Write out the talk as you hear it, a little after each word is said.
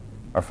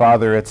Our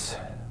Father, it's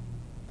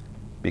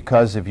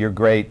because of your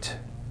great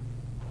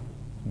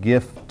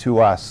gift to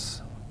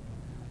us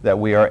that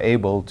we are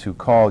able to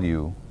call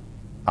you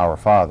our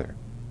Father,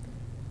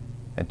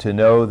 and to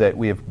know that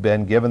we have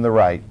been given the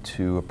right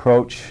to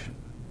approach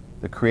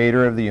the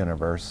Creator of the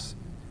universe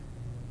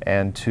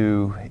and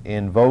to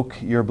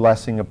invoke your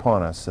blessing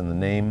upon us in the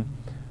name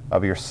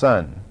of your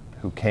Son,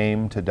 who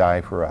came to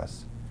die for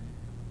us.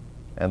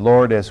 And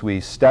Lord, as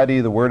we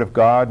study the Word of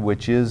God,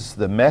 which is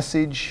the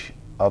message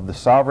of the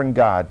sovereign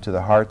God to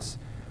the hearts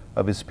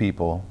of his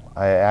people,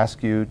 I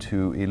ask you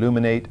to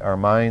illuminate our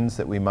minds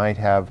that we might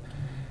have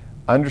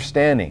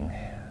understanding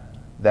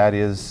that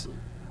is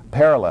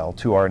parallel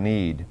to our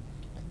need,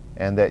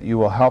 and that you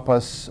will help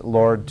us,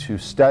 Lord, to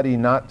study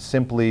not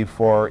simply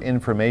for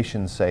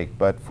information's sake,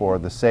 but for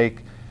the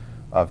sake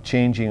of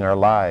changing our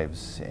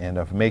lives and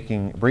of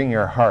bringing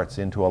our hearts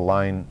into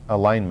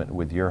alignment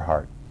with your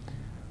heart.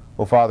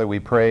 Oh, Father, we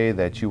pray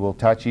that you will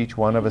touch each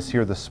one of us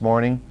here this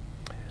morning.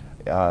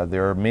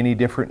 There are many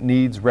different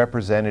needs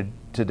represented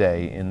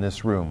today in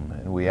this room,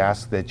 and we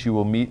ask that you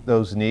will meet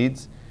those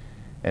needs,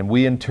 and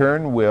we in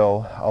turn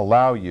will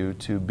allow you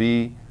to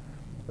be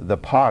the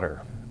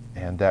potter,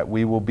 and that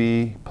we will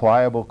be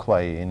pliable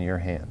clay in your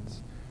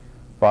hands.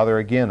 Father,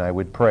 again, I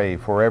would pray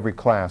for every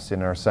class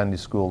in our Sunday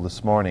school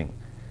this morning,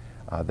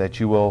 that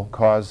you will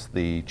cause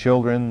the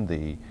children,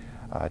 the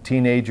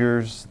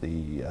teenagers,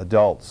 the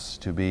adults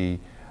to be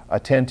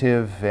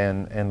attentive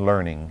and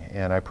learning.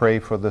 And I pray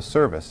for the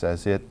service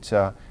as it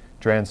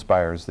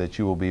transpires, that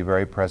you will be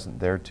very present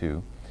there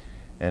too.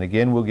 And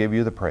again, we'll give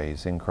you the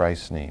praise in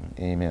Christ's name.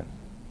 Amen.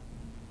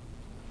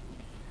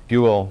 If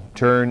you will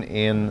turn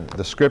in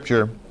the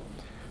Scripture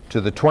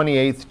to the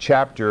 28th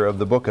chapter of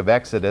the book of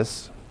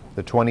Exodus,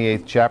 the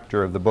 28th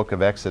chapter of the book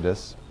of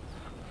Exodus.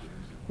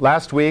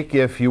 Last week,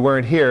 if you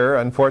weren't here,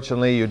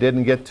 unfortunately, you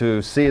didn't get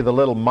to see the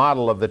little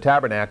model of the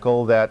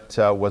tabernacle that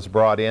was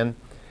brought in.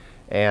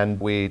 And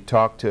we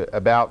talked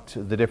about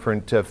the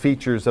different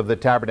features of the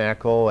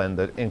tabernacle and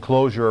the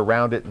enclosure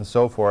around it and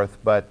so forth.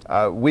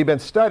 But we've been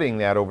studying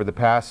that over the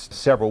past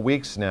several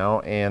weeks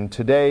now. And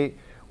today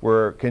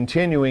we're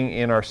continuing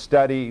in our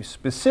study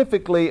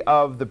specifically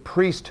of the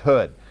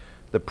priesthood.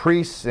 The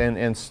priests, and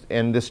this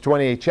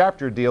 28th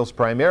chapter deals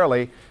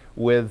primarily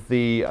with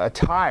the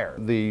attire,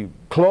 the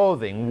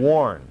clothing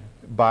worn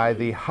by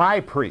the high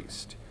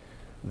priest.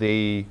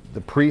 The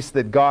priest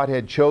that God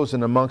had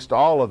chosen amongst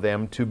all of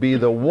them to be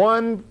the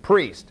one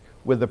priest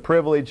with the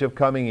privilege of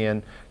coming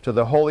in to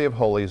the Holy of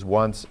Holies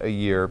once a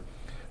year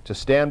to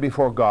stand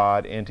before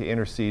God and to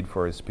intercede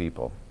for his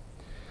people.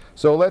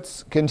 So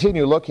let's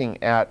continue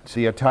looking at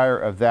the attire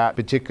of that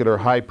particular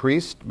high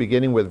priest,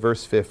 beginning with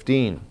verse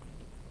 15.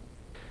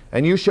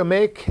 And you shall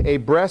make a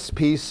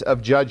breastpiece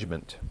of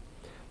judgment,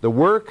 the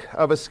work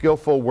of a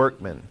skillful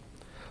workman.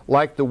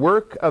 Like the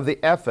work of the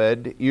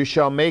ephod, you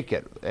shall make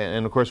it.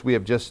 And of course, we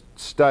have just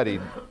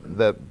studied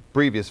the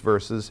previous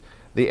verses.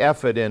 The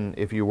ephod, and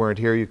if you weren't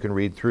here, you can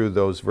read through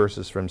those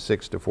verses from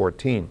 6 to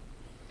 14.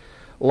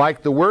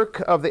 Like the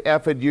work of the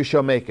ephod, you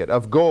shall make it,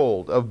 of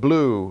gold, of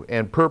blue,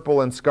 and purple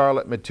and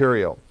scarlet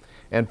material,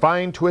 and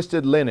fine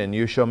twisted linen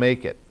you shall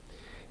make it.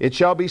 It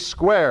shall be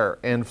square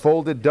and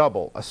folded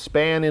double, a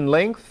span in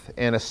length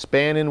and a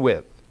span in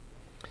width.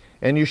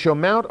 And you shall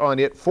mount on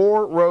it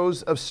 4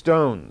 rows of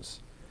stones.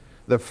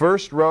 The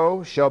first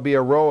row shall be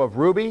a row of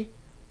ruby,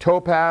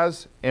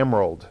 topaz,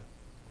 emerald.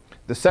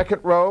 The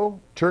second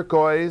row,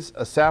 turquoise,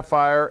 a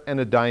sapphire, and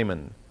a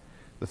diamond.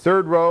 The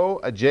third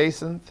row, a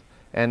jacinth,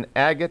 an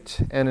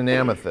agate, and an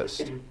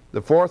amethyst.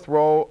 The fourth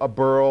row, a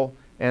beryl,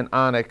 an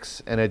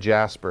onyx, and a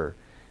jasper.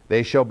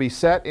 They shall be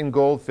set in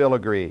gold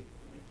filigree.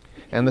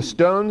 And the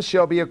stones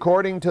shall be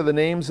according to the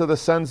names of the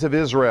sons of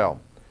Israel,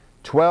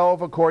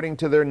 12 according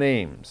to their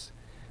names.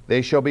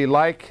 They shall be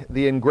like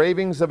the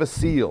engravings of a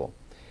seal,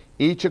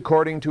 each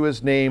according to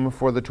his name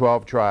for the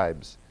 12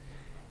 tribes.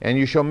 And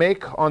you shall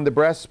make on the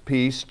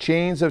breastpiece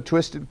chains of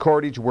twisted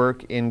cordage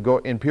work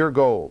in pure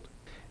gold.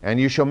 And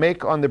you shall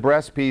make on the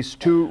breastpiece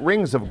 2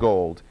 rings of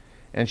gold,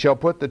 and shall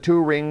put the 2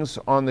 rings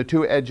on the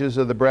 2 edges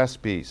of the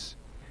breastpiece.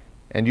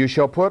 And you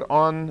shall put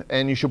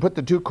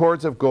the 2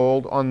 cords of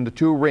gold on the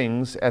 2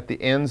 rings at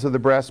the ends of the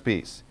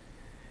breastpiece.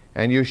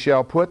 And you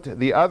shall put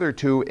the other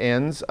 2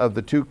 ends of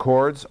the 2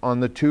 cords on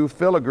the 2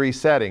 filigree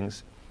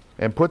settings,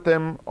 and put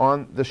them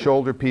on the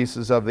shoulder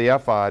pieces of the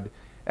ephod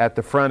at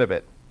the front of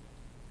it.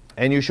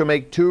 And you shall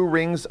make 2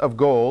 rings of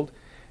gold,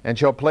 and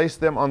shall place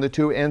them on the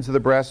 2 ends of the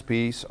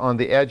breastpiece on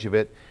the edge of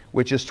it,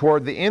 which is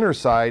toward the inner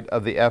side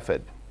of the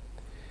ephod.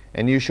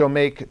 And you shall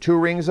make 2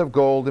 rings of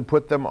gold, and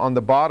put them on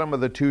the bottom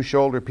of the 2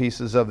 shoulder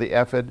pieces of the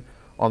ephod,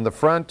 on the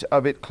front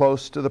of it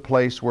close to the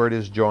place where it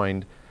is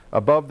joined,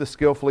 above the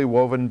skillfully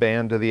woven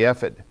band of the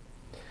ephod.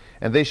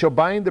 And they shall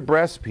bind the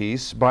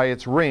breastpiece by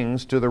its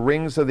rings to the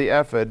rings of the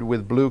ephod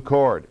with blue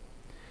cord,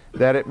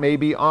 that it may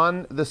be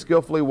on the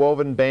skillfully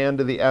woven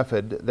band of the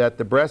ephod, that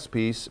the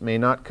breastpiece may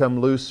not come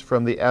loose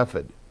from the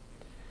ephod.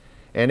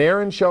 And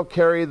Aaron shall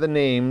carry the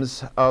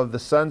names of the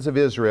sons of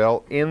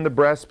Israel in the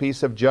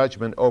breastpiece of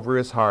judgment over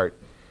his heart,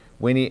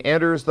 when he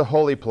enters the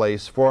holy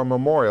place for a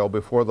memorial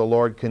before the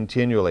Lord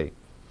continually.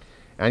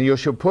 And you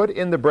shall put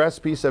in the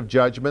breastpiece of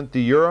judgment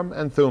the Urim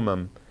and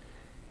Thummim,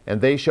 and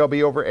they shall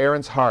be over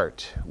Aaron's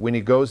heart when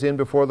he goes in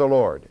before the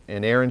Lord.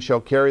 And Aaron shall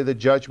carry the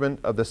judgment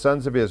of the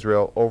sons of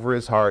Israel over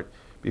his heart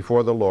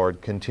before the Lord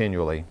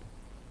continually.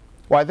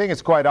 Well, I think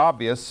it's quite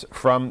obvious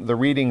from the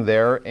reading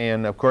there,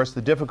 and of course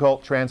the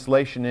difficult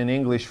translation in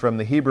English from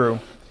the Hebrew,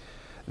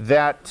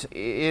 that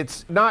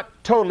it's not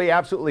totally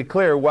absolutely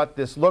clear what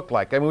this looked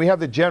like. I mean, we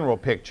have the general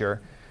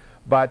picture,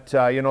 but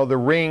the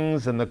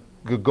rings and the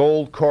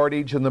gold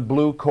cordage and the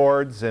blue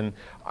cords, and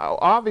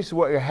obviously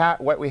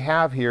what we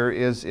have here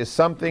is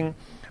something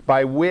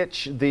by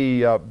which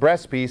the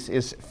breastpiece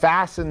is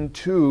fastened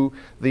to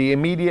the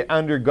immediate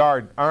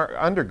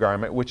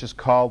undergarment, which is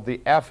called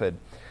the ephod,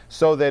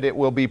 so that it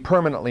will be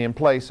permanently in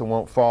place and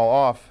won't fall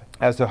off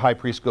as the high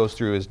priest goes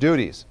through his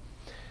duties.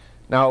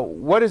 Now,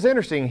 what is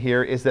interesting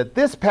here is that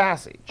this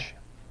passage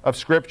of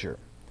Scripture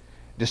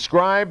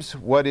describes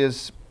what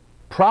is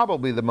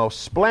probably the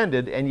most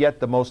splendid and yet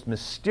the most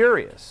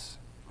mysterious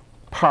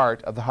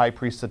part of the high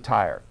priest's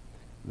attire.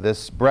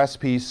 This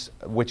breastpiece,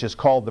 which is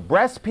called the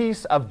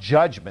breastpiece of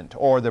judgment,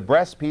 or the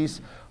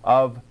breastpiece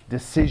of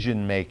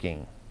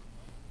decision-making.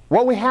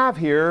 What we have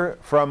here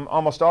from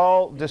almost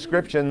all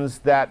descriptions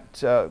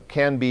that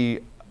can be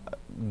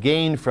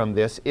gained from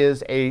this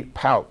is a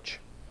pouch.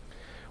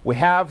 We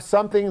have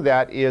something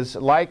that is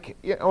like,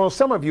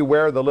 some of you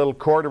wear the little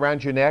cord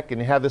around your neck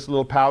and you have this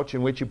little pouch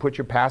in which you put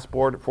your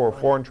passport for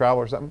foreign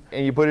travel or something,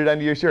 and you put it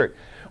under your shirt.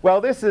 Well,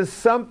 this is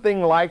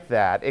something like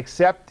that,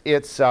 except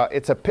it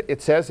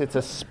says it's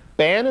a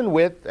span in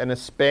width and a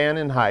span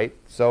in height,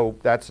 so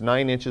that's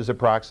 9 inches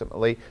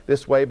approximately,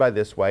 this way by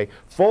this way,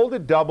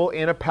 folded double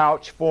in a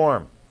pouch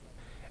form.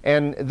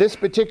 And this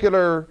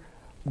particular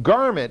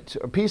garment,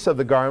 a piece of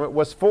the garment,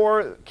 was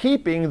for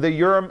keeping the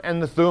Urim and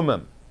the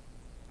Thummim,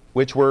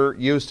 which were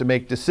used to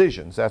make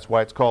decisions. That's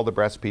why it's called the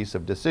breastpiece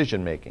of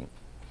decision-making.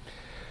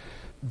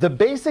 The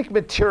basic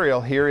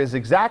material here is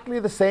exactly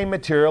the same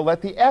material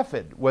that the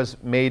ephod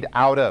was made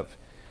out of.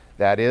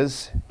 That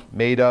is,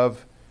 made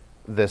of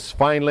this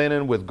fine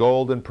linen with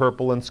gold and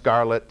purple and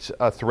scarlet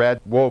thread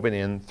woven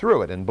in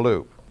through it in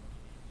blue.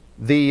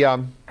 The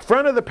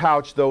front of the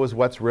pouch, though, is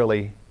what's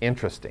really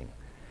interesting.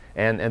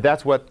 And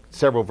that's what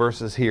several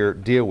verses here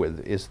deal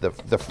with, is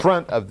the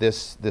front of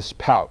this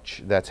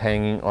pouch that's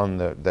hanging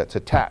that's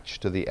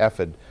attached to the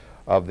ephod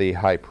of the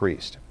high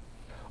priest.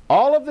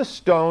 All of the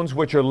stones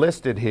which are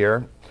listed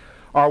here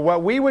are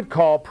what we would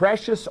call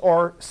precious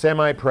or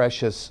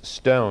semi-precious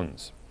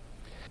stones.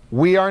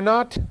 We are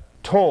not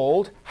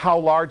told how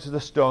large the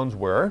stones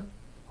were,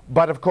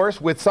 but of course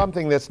with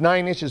something that's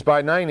 9 inches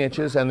by 9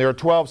 inches and there are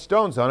 12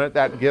 stones on it,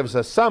 that gives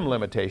us some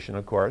limitation,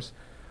 of course,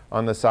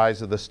 on the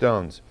size of the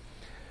stones.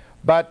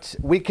 But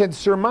we can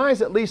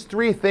surmise at least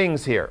 3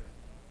 things here.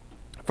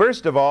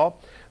 First of all,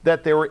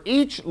 that they were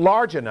each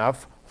large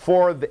enough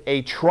for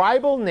a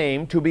tribal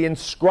name to be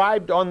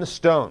inscribed on the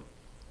stone.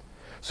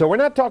 So we're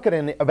not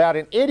talking about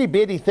an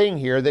itty-bitty thing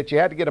here that you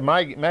had to get a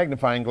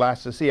magnifying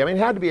glass to see. I mean, it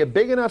had to be a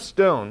big enough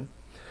stone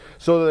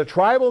so that the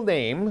tribal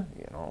name,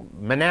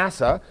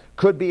 Manasseh,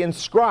 could be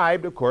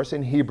inscribed, of course,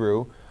 in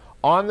Hebrew,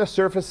 on the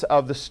surface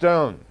of the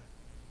stone.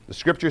 The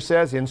Scripture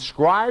says,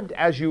 inscribed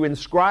as you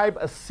inscribe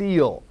a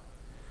seal.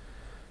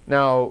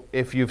 Now,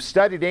 if you've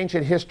studied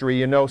ancient history,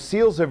 you know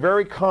seals are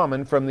very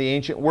common from the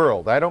ancient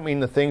world. I don't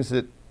mean the things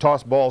that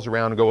toss balls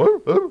around and go,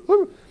 ooh, ooh,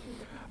 ooh.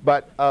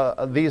 But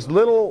these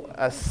little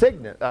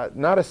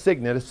not a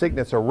signet, a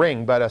signet's a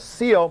ring, but a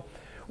seal,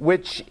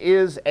 which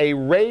is a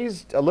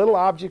little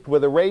object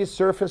with a raised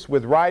surface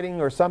with writing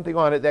or something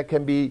on it that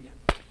can be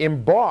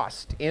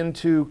embossed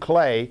into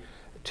clay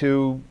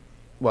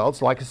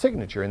it's like a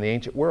signature in the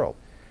ancient world.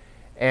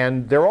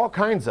 And there are all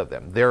kinds of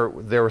them. There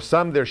were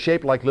some that are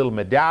shaped like little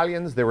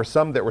medallions. There were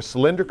some that were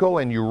cylindrical,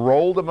 and you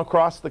rolled them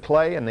across the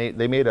clay, and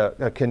they made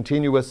a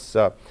continuous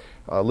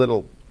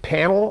little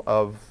panel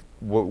of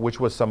which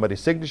was somebody's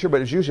signature,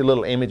 but it's usually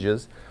little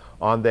images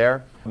on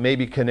there,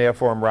 maybe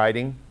cuneiform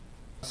writing.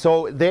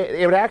 So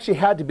it would actually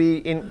had to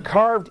be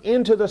carved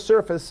into the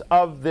surface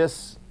of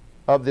this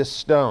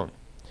stone.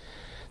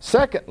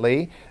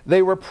 Secondly,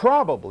 they were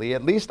probably,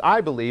 at least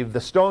I believe,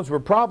 the stones were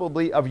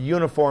probably of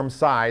uniform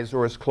size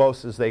or as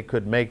close as they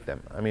could make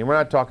them. I mean, we're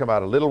not talking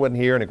about a little one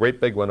here and a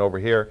great big one over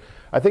here.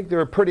 I think they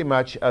were pretty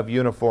much of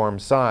uniform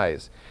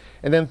size.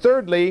 And then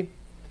thirdly,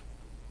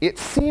 it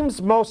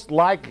seems most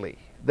likely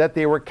that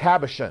they were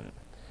cabochon.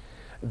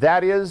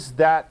 That is,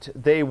 that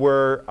they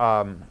were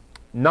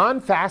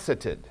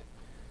non-faceted,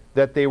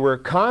 that they were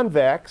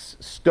convex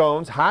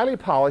stones, highly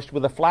polished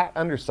with a flat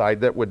underside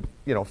that would,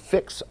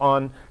 fix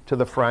on to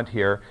the front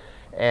here,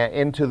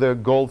 into the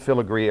gold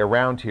filigree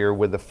around here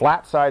with the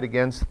flat side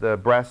against the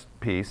breast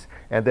piece,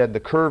 and then the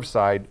curved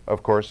side,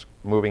 of course,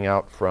 moving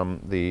out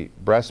from the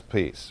breast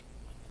piece.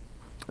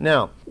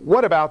 Now,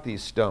 what about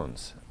these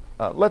stones?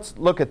 Let's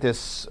look at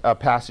this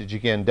passage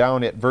again,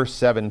 down at verse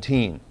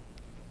 17.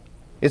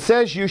 It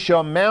says, you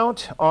shall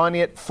mount on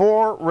it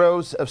 4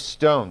 rows of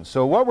stones.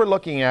 So what we're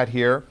looking at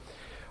here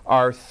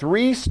are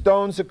 3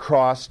 stones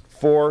across,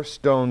 4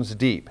 stones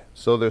deep.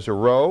 So there's a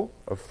row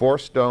of 4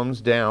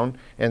 stones down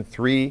and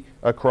 3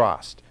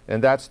 across.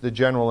 And that's the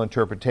general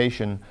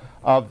interpretation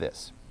of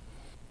this.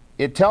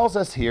 It tells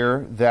us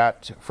here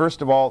that,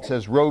 first of all, it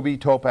says ruby,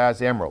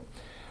 topaz, emerald.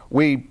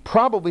 We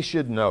probably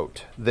should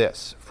note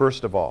this,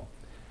 first of all,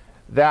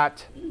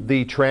 that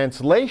the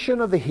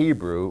translation of the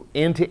Hebrew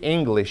into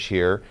English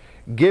here,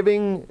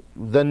 giving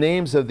the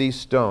names of these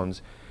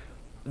stones,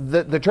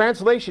 the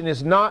translation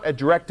is not a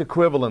direct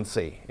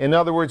equivalency. In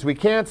other words, we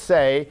can't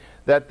say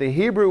that the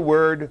Hebrew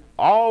word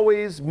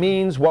always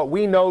means what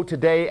we know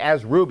today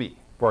as ruby,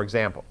 for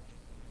example.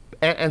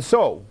 And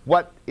so,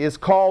 what is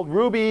called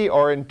ruby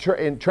or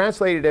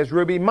translated as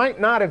ruby might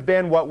not have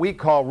been what we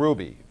call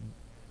ruby,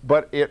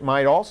 but it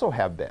might also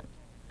have been.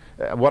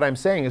 What I'm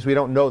saying is we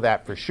don't know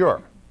that for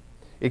sure.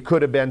 It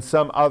could have been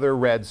some other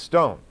red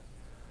stone,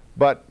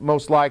 but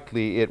most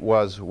likely it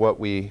was what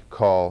we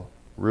call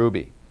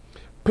ruby.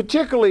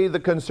 Particularly the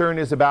concern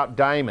is about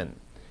diamond.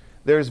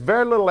 There's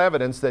very little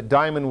evidence that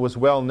diamond was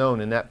well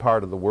known in that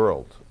part of the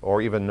world,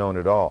 or even known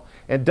at all.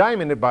 And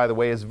diamond, by the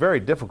way, is very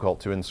difficult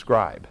to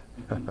inscribe.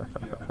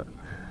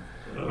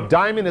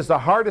 Diamond is the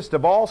hardest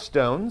of all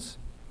stones.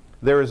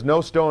 There is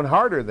no stone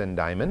harder than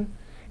diamond.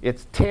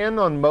 It's 10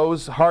 on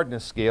Mohs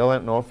hardness scale. I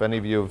don't know if any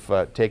of you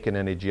have taken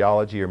any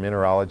geology or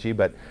mineralogy,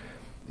 but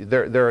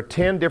there are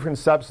 10 different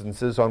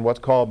substances on what's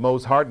called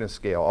Mohs hardness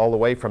scale, all the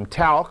way from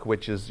talc,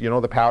 which is, you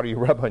know, the powder you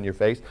rub on your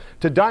face,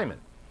 to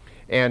diamond,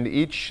 and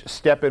each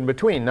step in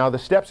between. Now, the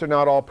steps are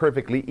not all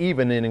perfectly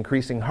even in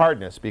increasing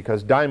hardness,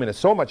 because diamond is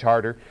so much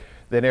harder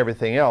than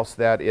everything else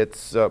that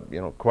it's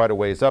quite a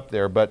ways up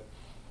there. But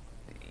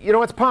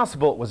it's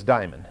possible it was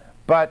diamond,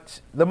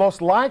 but the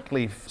most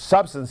likely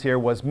substance here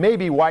was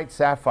maybe white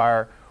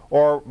sapphire,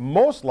 or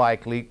most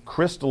likely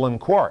crystalline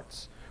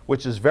quartz,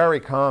 which is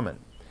very common.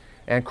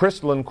 And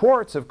crystalline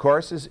quartz, of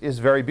course, is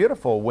very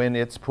beautiful when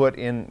it's put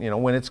in,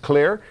 when it's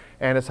clear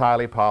and it's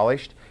highly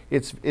polished.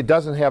 It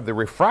doesn't have the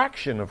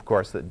refraction, of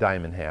course, that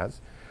diamond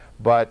has,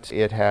 but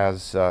it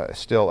has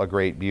still a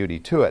great beauty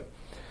to it.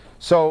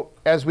 So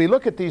as we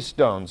look at these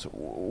stones,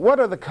 what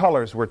are the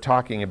colors we're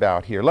talking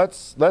about here?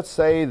 Let's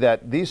say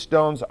that these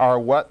stones are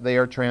what they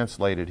are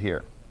translated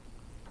here.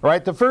 All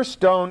right, the first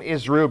stone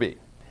is ruby.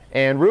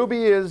 And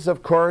ruby is,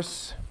 of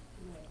course,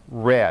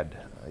 red,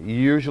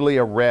 usually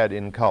a red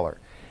in color.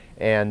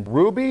 And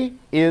ruby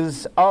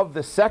is of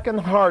the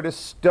second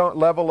hardest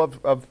level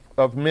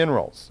of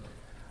minerals.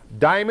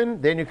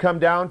 Diamond, then you come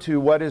down to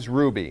what is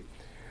ruby.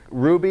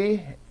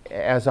 Ruby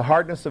has a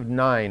hardness of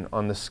 9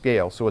 on the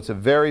scale, so it's a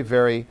very,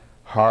 very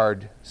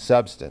hard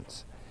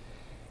substance.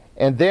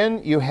 And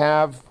then you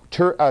have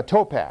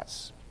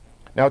topaz.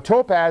 Now,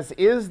 topaz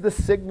is the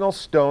signal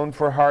stone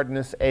for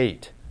hardness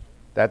 8.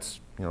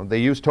 That's, they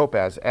use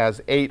topaz as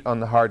 8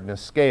 on the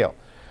hardness scale.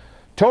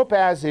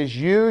 Topaz is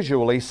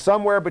usually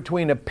somewhere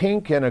between a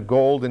pink and a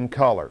golden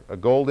color. A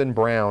golden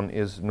brown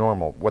is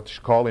normal, what's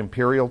called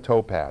imperial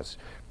topaz,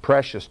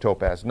 precious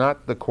topaz,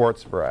 not the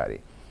quartz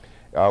variety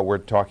we're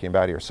talking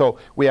about here. So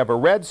we have a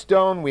red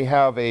stone, we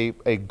have a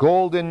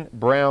golden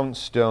brown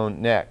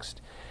stone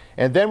next.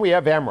 And then we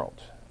have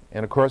emerald.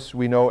 And of course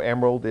we know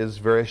emerald is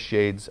various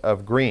shades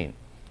of green.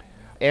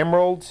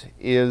 Emerald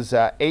is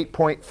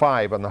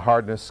 8.5 on the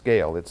hardness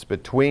scale. It's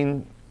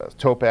between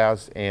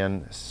topaz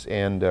and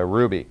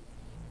ruby.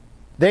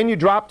 Then you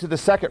drop to the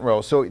second row.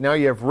 So now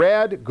you have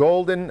red,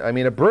 golden,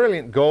 a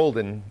brilliant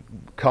golden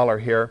color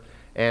here,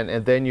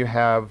 and then you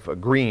have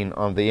green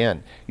on the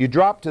end. You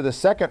drop to the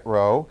second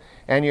row,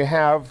 and you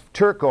have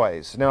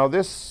turquoise. Now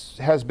this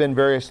has been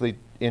variously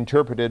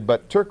interpreted,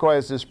 but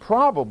turquoise is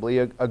probably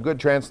a good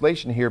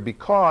translation here,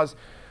 because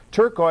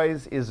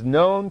turquoise is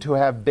known to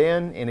have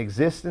been in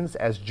existence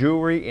as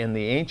jewelry in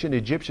the ancient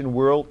Egyptian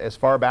world as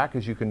far back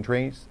as you can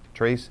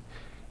trace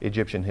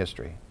Egyptian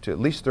history, to at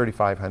least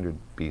 3500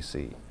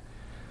 BC.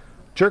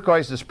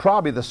 Turquoise is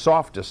probably the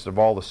softest of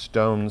all the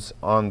stones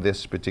on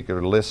this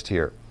particular list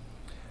here,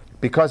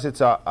 because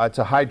it's a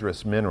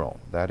hydrous mineral.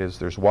 That is,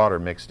 there's water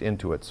mixed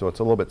into it, so it's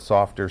a little bit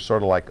softer,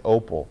 sort of like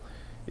opal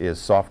is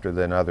softer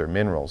than other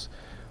minerals.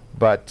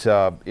 But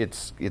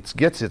it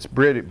gets its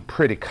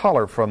pretty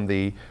color from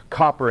the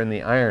copper and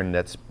the iron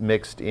that's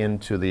mixed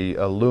into the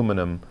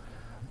aluminum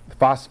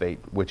phosphate,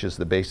 which is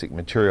the basic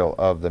material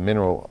of the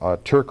mineral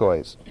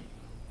turquoise.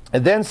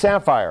 And then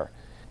sapphire.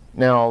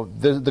 Now,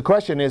 the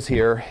question is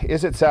here,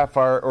 is it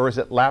sapphire or is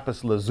it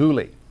lapis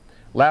lazuli?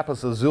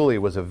 Lapis lazuli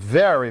was a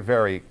very,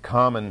 very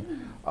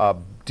common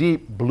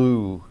deep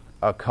blue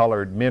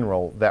colored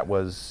mineral that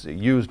was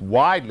used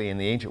widely in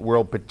the ancient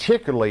world,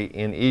 particularly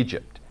in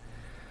Egypt.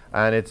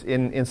 And it's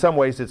in some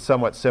ways it's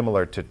somewhat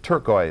similar to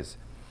turquoise.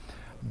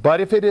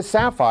 But if it is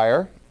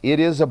sapphire,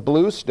 it is a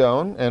blue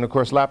stone, and of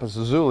course lapis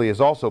lazuli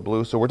is also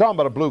blue, so we're talking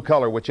about a blue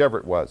color, whichever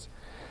it was.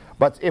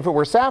 But if it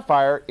were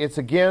sapphire, it's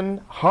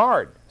again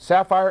hard.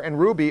 Sapphire and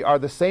ruby are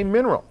the same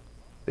mineral.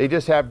 They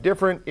just have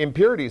different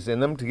impurities in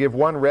them to give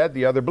one red,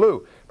 the other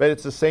blue. But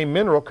it's the same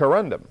mineral,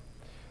 corundum,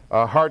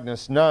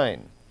 hardness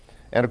 9.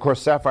 And of course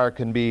sapphire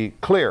can be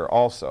clear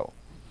also.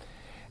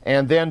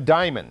 And then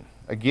diamond.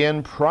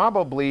 Again,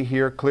 probably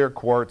here clear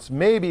quartz,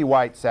 maybe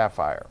white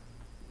sapphire.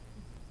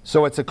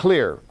 So it's a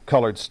clear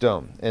colored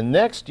stone. And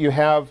next you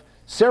have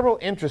several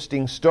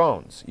interesting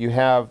stones. You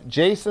have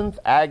jacinth,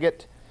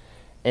 agate,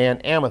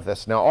 and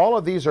amethyst. Now all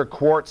of these are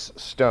quartz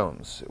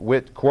stones.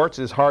 Quartz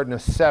is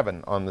hardness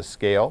 7 on the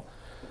scale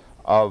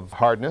of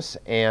hardness,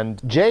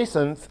 and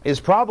jacinth is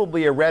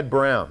probably a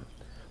red-brown,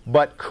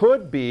 but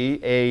could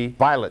be a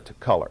violet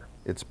color.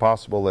 It's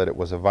possible that it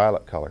was a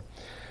violet color.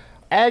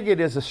 Agate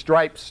is a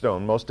striped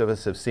stone. Most of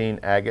us have seen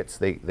agates.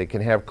 They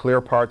can have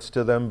clear parts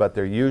to them, but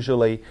they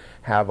usually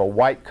have a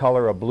white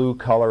color, a blue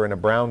color, and a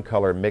brown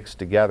color mixed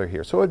together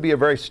here. So it would be a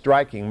very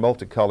striking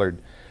multicolored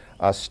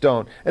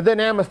stone. And then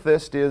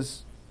amethyst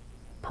is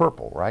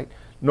purple, right?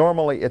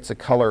 Normally it's a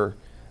color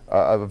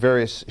of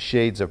various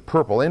shades of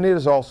purple, and it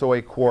is also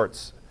a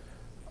quartz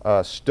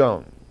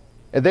stone.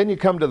 And then you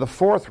come to the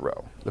fourth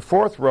row. The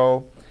fourth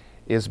row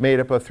is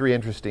made up of 3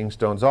 interesting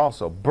stones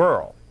also.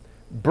 Beryl.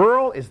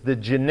 Beryl is the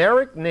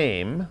generic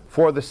name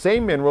for the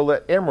same mineral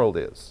that emerald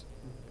is.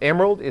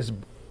 Emerald is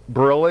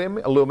beryllium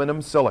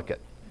aluminum silicate,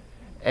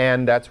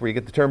 and that's where you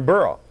get the term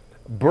beryl.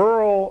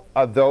 Beryl,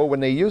 though, when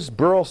they use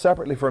beryl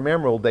separately from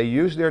emerald, they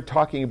usually are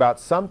talking about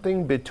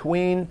something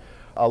between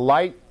a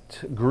light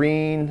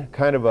green,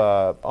 kind of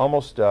a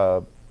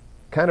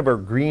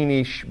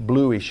greenish,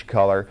 bluish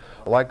color,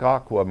 like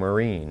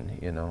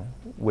aquamarine,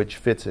 which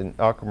fits in.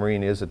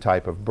 Aquamarine is a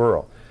type of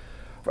beryl.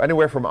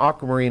 Anywhere from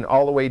aquamarine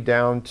all the way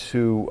down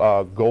to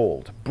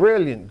gold,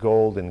 brilliant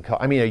gold in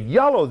color. I mean, a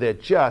yellow that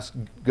just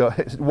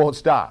won't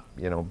stop.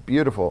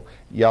 Beautiful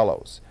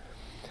yellows.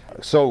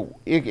 So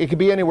it could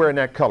be anywhere in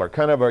that color,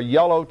 kind of a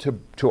yellow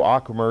to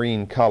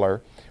aquamarine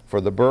color for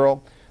the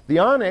beryl. The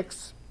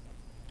onyx,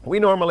 we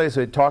normally, as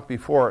we talked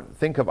before,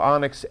 think of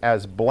onyx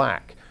as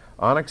black.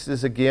 Onyx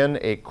is again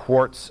a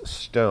quartz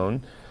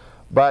stone,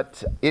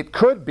 but it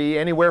could be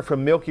anywhere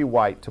from milky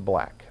white to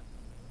black.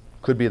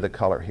 Could be the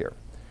color here,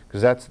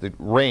 because that's the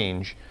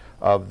range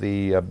of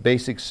the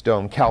basic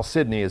stone.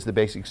 Chalcedony is the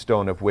basic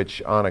stone of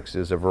which onyx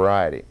is a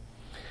variety.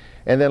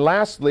 And then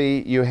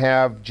lastly, you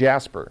have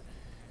jasper.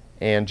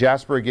 And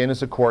jasper, again,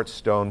 is a quartz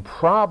stone,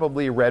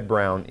 probably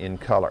red-brown in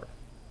color.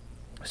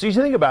 So you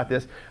think about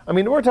this. I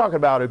mean, we're talking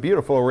about a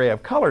beautiful array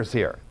of colors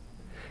here.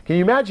 Can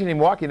you imagine him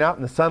walking out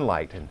in the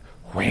sunlight and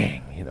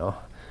whang,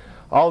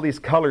 all these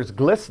colors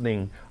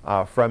glistening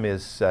from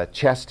his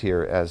chest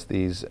here as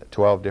these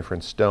 12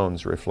 different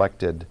stones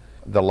reflected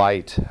the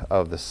light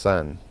of the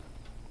sun.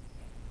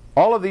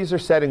 All of these are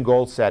set in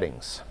gold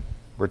settings.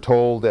 We're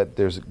told that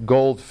there's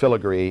gold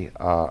filigree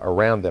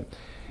around them.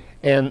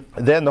 And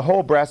then the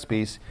whole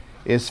breastpiece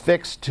is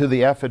fixed to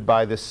the ephod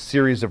by this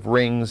series of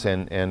rings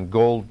and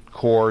gold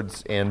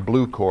cords and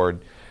blue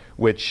cord,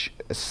 which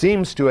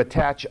seems to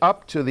attach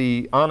up to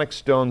the onyx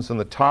stones on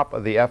the top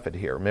of the ephod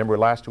here. Remember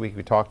last week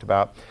we talked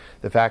about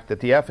the fact that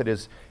the ephod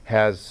is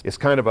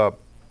kind of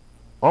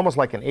almost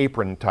like an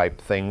apron type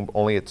thing,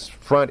 only it's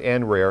front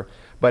and rear,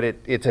 but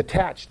it's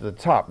attached to the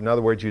top. In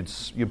other words,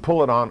 you'd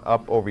pull it on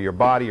up over your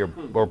body or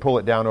pull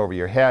it down over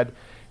your head,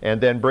 and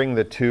then bring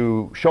the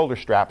 2 shoulder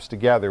straps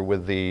together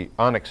with the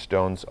onyx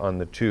stones on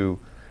the 2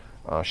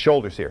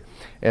 shoulders here.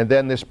 And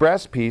then this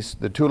breast piece,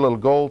 the 2 little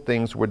gold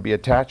things would be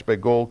attached by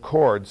gold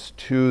cords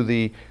to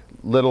the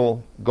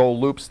little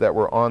gold loops that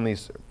were on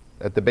these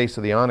at the base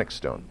of the onyx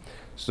stone.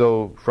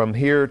 So from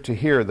here to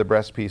here, the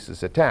breast piece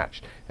is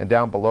attached. And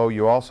down below,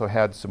 you also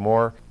had some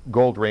more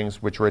gold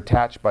rings which were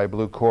attached by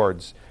blue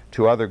cords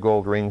to other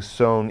gold rings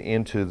sewn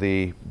into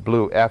the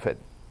blue ephod.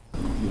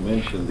 You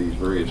mentioned these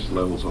various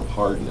levels of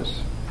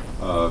hardness.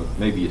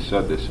 Maybe you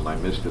said this and I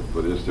missed it,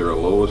 but is there a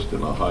lowest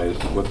and a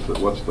highest?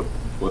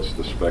 What's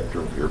the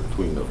spectrum here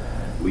between the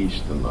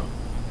least and the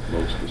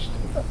mostest?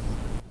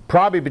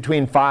 Probably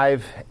between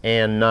 5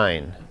 and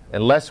 9,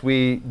 unless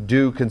we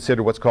do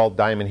consider what's called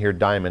diamond here,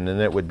 diamond, and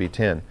it would be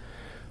 10.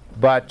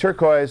 But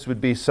turquoise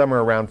would be somewhere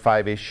around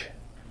 5-ish,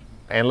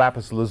 and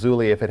lapis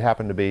lazuli, if it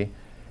happened to be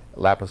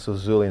lapis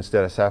lazuli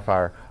instead of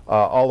sapphire,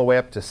 all the way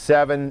up to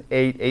 7,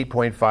 8,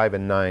 8.5,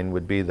 and 9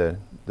 would be the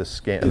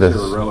scan. Is there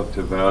a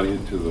relative value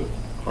to the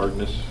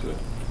hardness?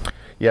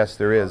 Yes,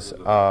 there is.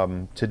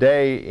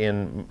 Today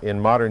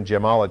in modern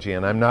gemology,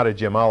 and I'm not a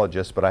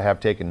gemologist, but I have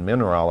taken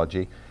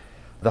mineralogy,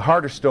 the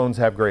harder stones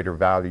have greater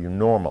value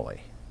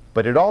normally.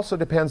 But it also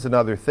depends on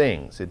other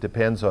things. It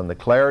depends on the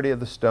clarity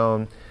of the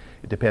stone.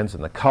 It depends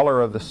on the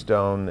color of the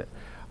stone.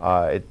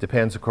 It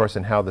depends, of course,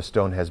 on how the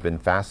stone has been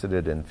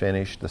faceted and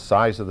finished, the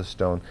size of the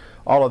stone.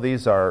 All of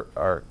these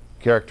are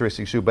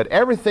characteristics too. But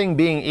everything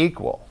being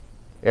equal,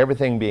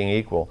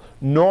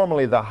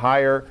 normally the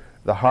higher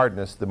the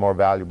hardness, the more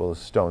valuable the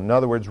stone. In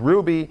other words,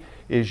 ruby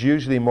is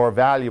usually more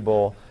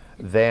valuable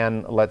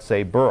than, let's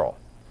say, beryl,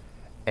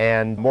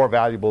 and more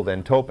valuable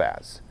than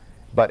topaz.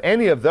 But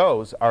any of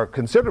those are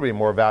considerably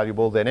more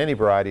valuable than any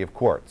variety of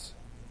quartz,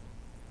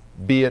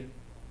 be it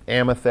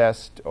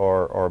amethyst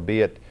or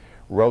be it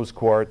rose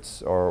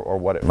quartz or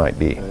what it might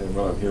be. And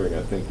what I'm hearing,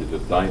 I think, is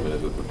that diamond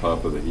is at the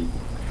top of the heap.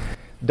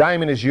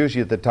 Diamond is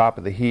usually at the top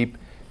of the heap.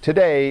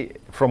 Today,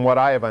 from what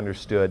I have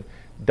understood,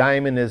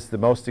 Diamond is the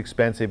most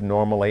expensive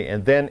normally,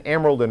 and then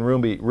emerald and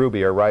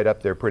ruby are right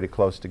up there pretty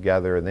close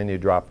together, and then you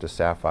drop to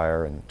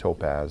sapphire and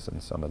topaz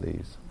and some of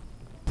these.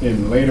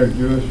 In later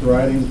Jewish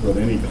writings, were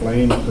there any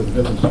claims to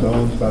the different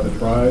stones by the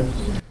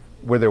tribes?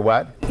 Were there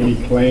what? Any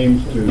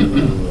claims to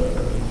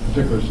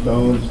particular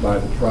stones by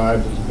the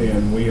tribes as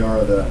being, we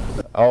are the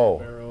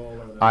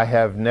beryl? I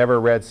have never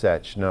read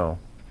such, no.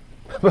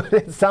 But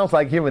it sounds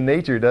like human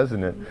nature,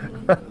 doesn't it?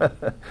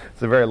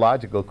 It's a very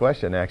logical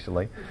question,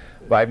 actually.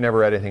 But I've never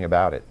read anything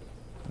about it,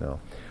 no.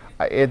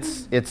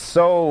 It's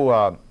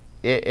so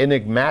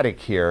enigmatic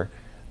here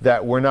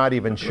that we're not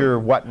even sure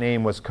what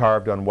name was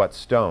carved on what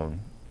stone.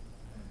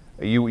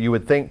 You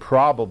would think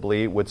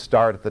probably it would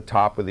start at the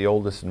top with the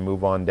oldest and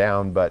move on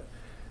down, but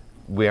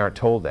we aren't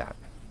told that.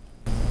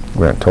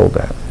 We aren't told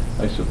that.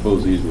 I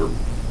suppose these were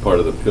part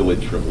of the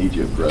pillage from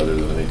Egypt rather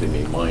than anything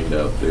they mined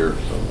out there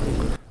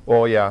somewhere.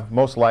 Oh yeah,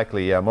 most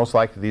likely. Yeah, most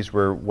likely these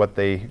were what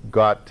they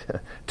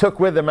took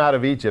with them out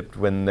of Egypt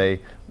when they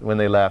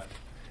left.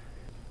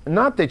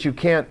 Not that you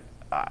can't.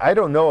 I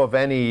don't know of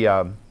any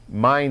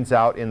mines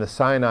out in the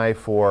Sinai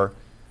for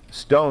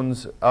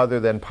stones other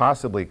than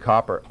possibly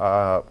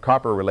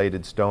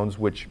copper-related stones,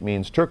 which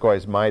means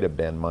turquoise might have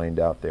been mined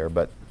out there,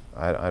 but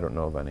I don't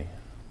know of any.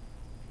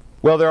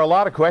 Well, there are a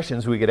lot of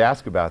questions we could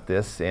ask about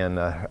this, and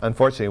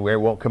unfortunately we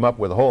won't come up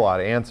with a whole lot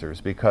of answers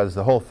because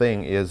the whole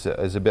thing is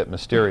a bit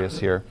mysterious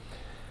here.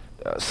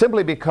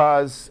 Simply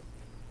because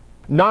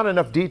not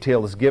enough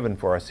detail is given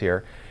for us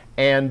here,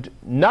 and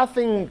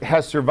nothing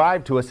has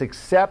survived to us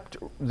except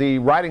the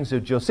writings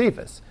of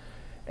Josephus.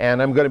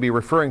 And I'm going to be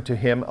referring to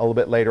him a little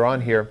bit later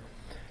on here.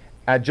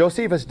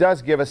 Josephus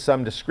does give us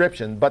some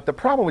description, but the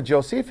problem with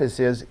Josephus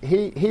is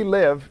he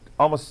lived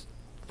almost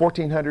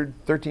 1,400,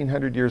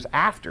 1,300 years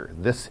after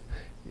this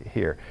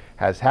here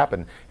has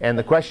happened. And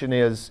the question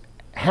is,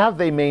 have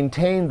they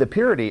maintained the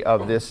purity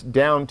of this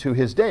down to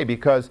his day?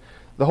 Because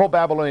the whole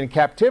Babylonian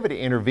captivity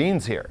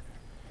intervenes here.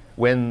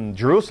 When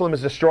Jerusalem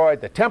is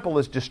destroyed, the temple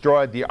is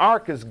destroyed, the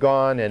ark is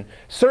gone, and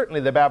certainly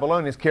the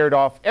Babylonians carried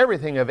off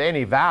everything of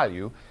any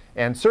value,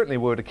 and certainly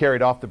would have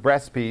carried off the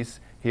breastpiece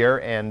here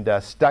and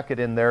stuck it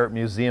in their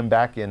museum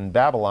back in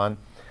Babylon.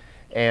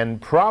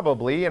 And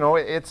probably,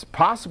 it's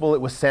possible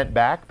it was sent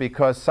back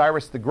because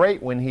Cyrus the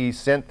Great, when he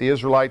sent the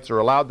Israelites or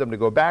allowed them to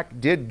go back,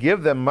 did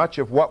give them much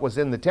of what was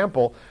in the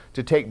temple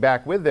to take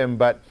back with them.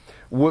 But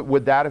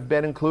would that have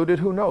been included?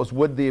 Who knows?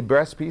 Would the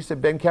breastpiece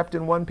have been kept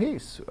in one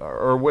piece?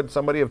 Or would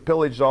somebody have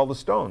pillaged all the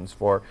stones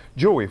for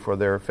jewelry for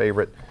their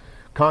favorite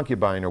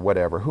concubine or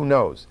whatever? Who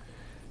knows?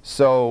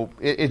 So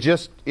it's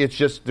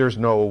just there's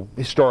no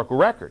historical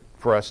record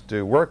for us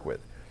to work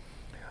with.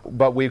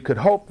 But we could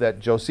hope that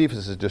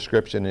Josephus'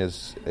 description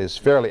is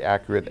fairly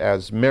accurate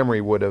as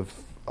memory would have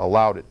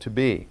allowed it to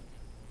be.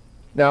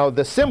 Now,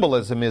 the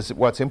symbolism is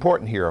what's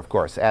important here, of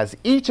course. As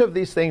each of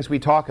these things we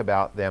talk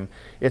about them,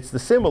 it's the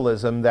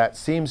symbolism that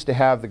seems to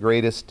have the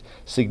greatest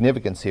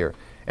significance here.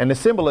 And the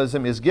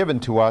symbolism is given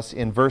to us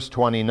in verse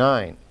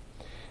 29.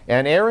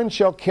 And Aaron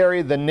shall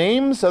carry the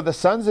names of the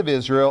sons of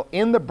Israel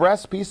in the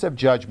breastpiece of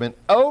judgment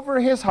over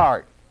his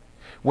heart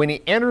when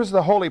he enters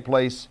the holy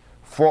place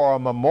for a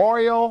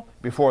memorial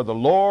before the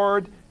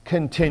Lord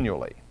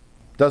continually.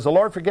 Does the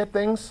Lord forget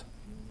things?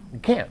 He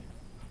can't.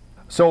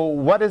 So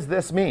what does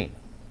this mean?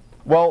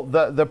 Well,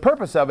 the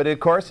purpose of it, of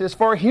course, is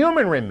for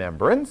human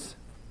remembrance.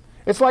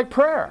 It's like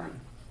prayer.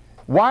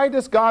 Why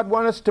does God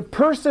want us to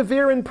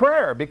persevere in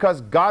prayer? Because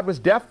God was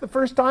deaf the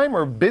first time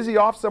or busy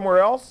off somewhere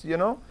else,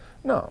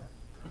 No.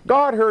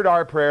 God heard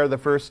our prayer the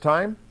first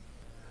time,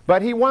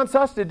 but He wants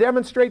us to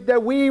demonstrate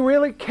that we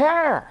really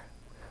care.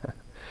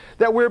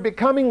 That we're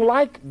becoming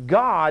like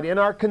God in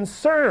our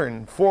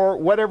concern for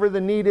whatever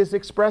the need is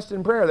expressed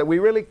in prayer, that we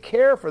really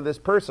care for this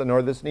person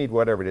or this need,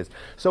 whatever it is.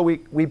 So we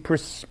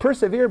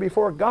persevere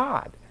before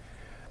God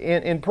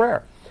in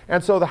prayer.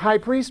 And so the high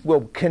priest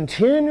will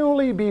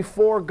continually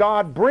before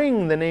God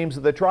bring the names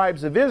of the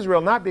tribes of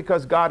Israel, not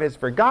because God has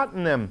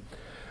forgotten them,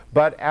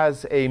 but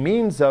as a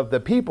means of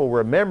the people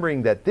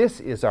remembering that this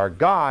is our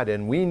God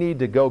and we need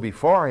to go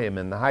before Him,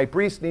 and the high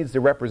priest needs to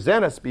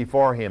represent us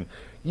before Him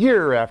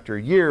year after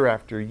year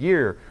after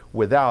year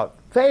without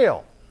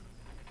fail.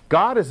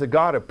 God is a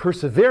God of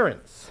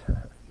perseverance.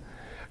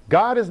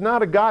 God is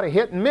not a God of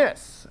hit and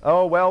miss.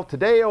 Oh, well,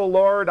 today, oh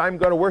Lord, I'm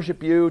going to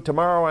worship you.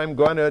 Tomorrow I'm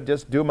going to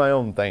just do my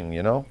own thing,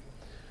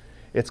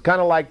 It's kind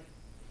of like,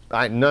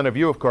 none of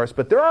you, of course,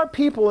 but there are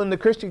people in the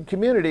Christian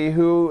community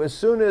who, as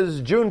soon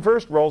as June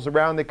 1st rolls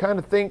around, they kind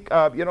of think,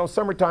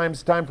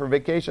 summertime's time for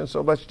vacation,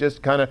 so let's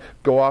just kind of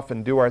go off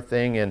and do our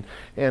thing,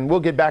 and we'll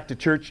get back to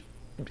church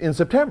in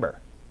September.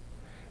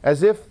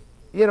 As if,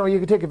 you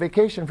could take a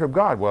vacation from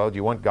God. Well, do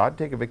you want God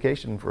to take a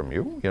vacation from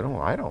you?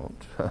 I don't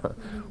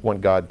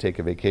want God to take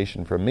a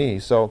vacation from me.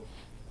 So,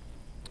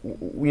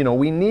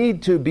 we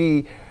need to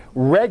be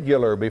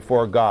regular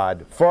before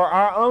God for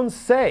our own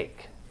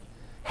sake.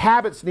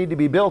 Habits need to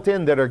be built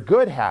in that are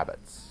good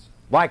habits,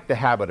 like the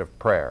habit of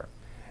prayer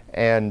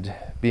and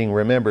being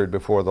remembered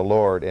before the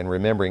Lord and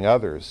remembering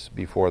others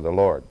before the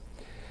Lord.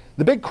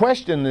 The big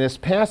question in this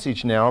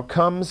passage now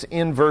comes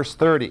in verse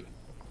 30.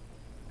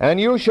 And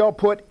you shall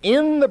put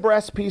in the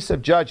breastpiece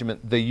of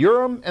judgment the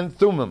Urim and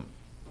Thummim,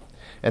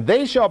 and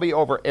they shall be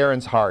over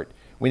Aaron's heart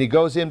when he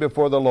goes in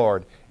before the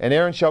Lord. And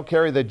Aaron shall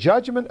carry the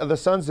judgment of the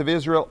sons of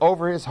Israel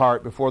over his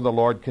heart before the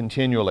Lord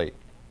continually.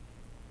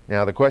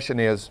 Now the question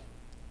is,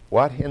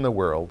 what in the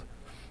world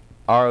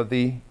are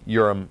the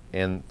Urim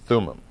and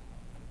Thummim?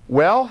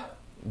 Well,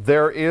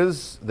 there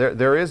is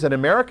in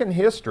American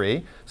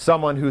history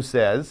someone who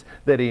says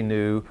that he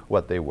knew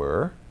what they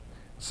were.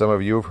 Some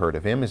of you have heard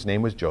of him. His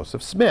name was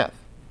Joseph Smith.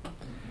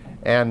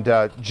 And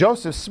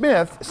Joseph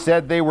Smith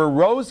said they were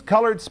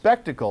rose-colored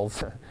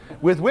spectacles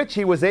with which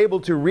he was able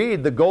to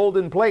read the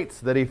golden plates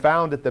that he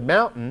found at the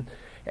mountain,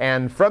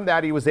 and from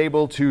that he was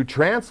able to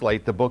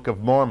translate the Book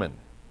of Mormon.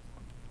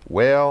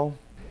 Well,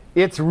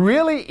 it's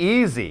really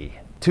easy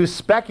to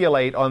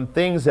speculate on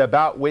things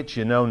about which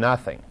you know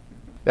nothing.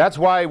 That's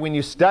why when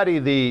you study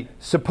the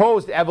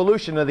supposed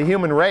evolution of the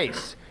human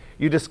race,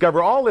 you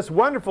discover all this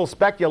wonderful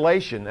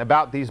speculation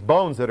about these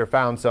bones that are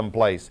found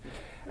someplace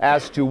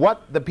as to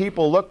what the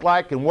people looked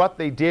like and what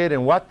they did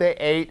and what they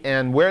ate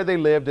and where they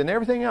lived and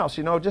everything else.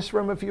 You know, just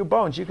from a few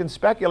bones you can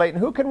speculate,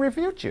 and who can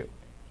refute you?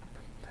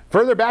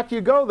 Further back you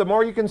go, the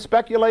more you can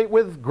speculate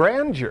with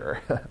grandeur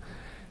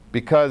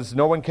because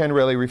no one can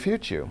really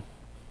refute you.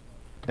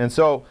 And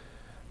so,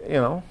 you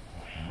know,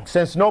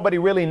 since nobody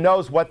really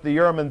knows what the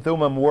Urim and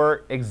Thummim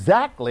were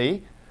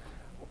exactly,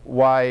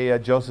 why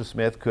Joseph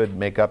Smith could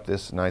make up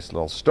this nice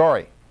little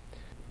story.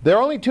 There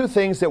are only two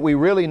things that we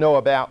really know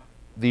about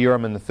the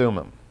Urim and the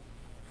Thummim.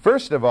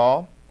 First of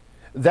all,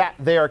 that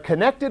they are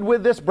connected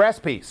with this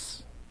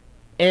breastpiece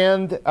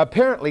and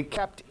apparently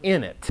kept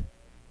in it,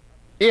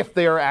 if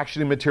they are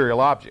actually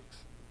material objects.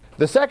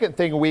 The second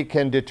thing we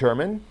can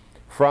determine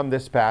from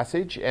this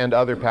passage and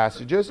other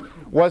passages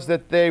was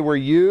that they were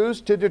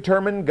used to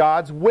determine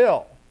God's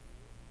will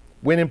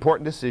when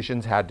important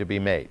decisions had to be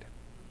made.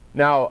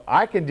 Now,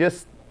 I can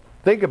just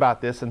think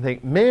about this and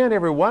think, man,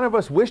 every one of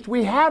us wished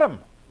we had them.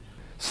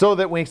 So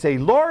that when we say,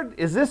 Lord,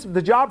 is this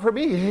the job for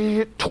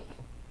me?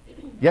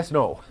 Yes,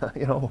 no.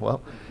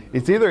 Well,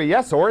 it's either a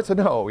yes or it's a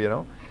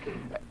no,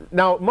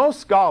 Now, most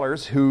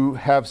scholars who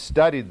have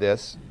studied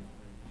this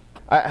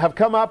have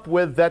come up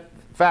with that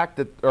fact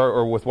that,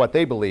 or with what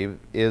they believe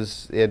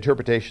is the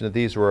interpretation that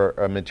these were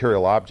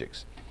material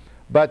objects.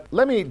 But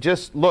let me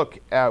just look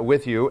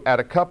with you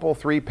at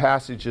three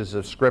passages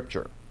of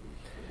Scripture.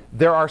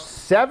 There are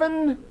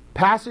 7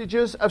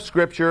 passages of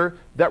Scripture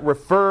that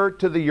refer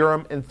to the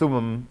Urim and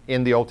Thummim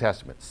in the Old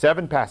Testament.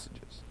 7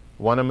 passages.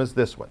 One of them is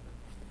this one.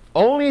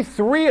 Only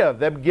 3 of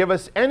them give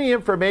us any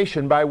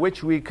information by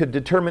which we could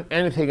determine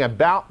anything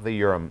about the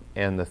Urim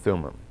and the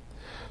Thummim.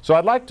 So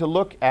I'd like to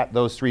look at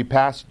those 3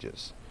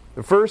 passages.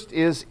 The first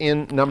is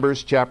in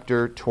Numbers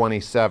chapter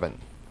 27.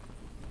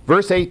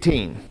 Verse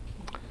 18.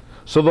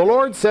 So the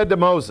Lord said to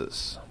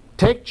Moses,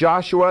 Take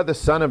Joshua the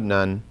son of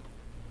Nun,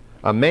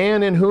 a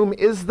man in whom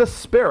is the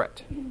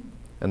Spirit,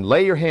 and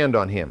lay your hand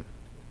on him,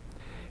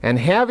 and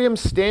have him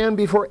stand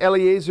before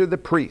Eleazar the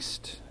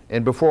priest,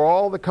 and before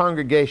all the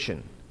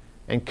congregation,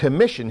 and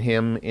commission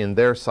him in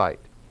their sight.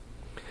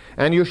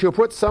 And you shall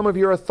put some of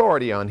your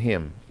authority on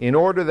him, in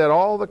order that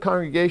all the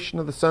congregation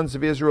of the sons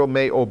of Israel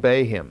may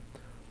obey him.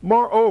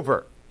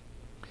 Moreover,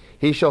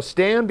 he shall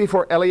stand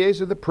before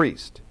Eleazar the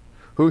priest,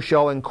 who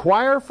shall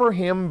inquire for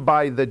him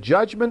by the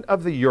judgment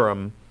of the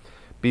Urim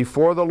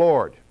before the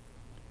Lord.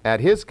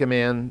 At his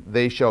command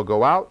they shall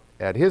go out,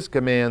 at his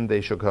command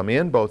they shall come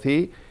in, both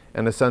he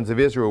and the sons of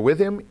Israel with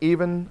him,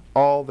 even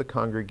all the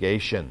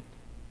congregation.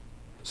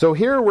 So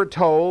here we're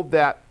told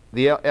that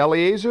the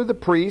Eleazar the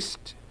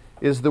priest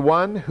is the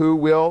one who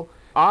will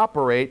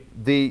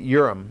operate the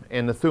Urim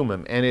and the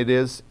Thummim, and it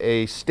is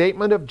a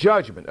statement of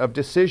judgment, of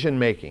decision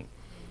making.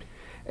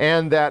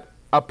 And that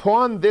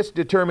upon this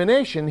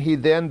determination, he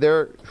then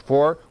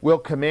therefore will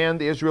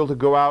command Israel to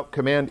go out,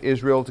 command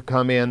Israel to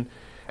come in,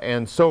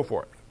 and so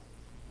forth.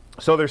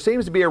 So there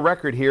seems to be a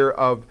record here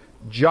of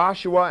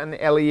Joshua and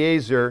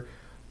Eleazar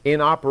in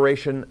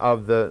operation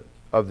of the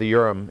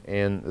Urim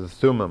and the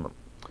Thummim.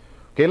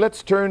 Okay,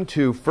 let's turn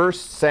to 1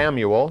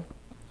 Samuel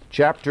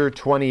chapter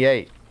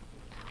 28.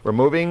 We're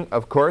moving,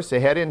 of course,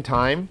 ahead in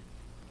time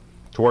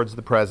towards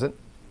the present,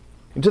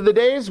 into the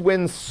days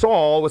when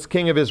Saul was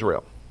king of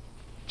Israel.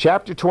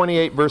 Chapter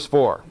 28, verse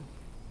 4.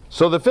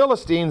 So the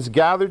Philistines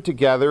gathered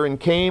together and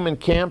came and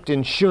camped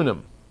in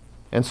Shunem.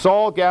 And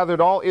Saul gathered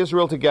all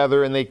Israel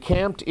together, and they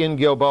camped in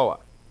Gilboa.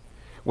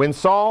 When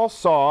Saul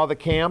saw the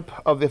camp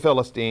of the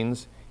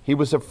Philistines, he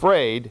was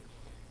afraid,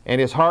 and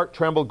his heart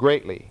trembled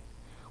greatly.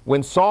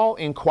 When Saul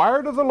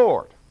inquired of the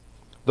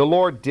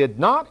Lord did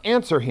not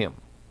answer him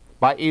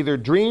by either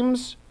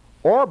dreams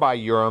or by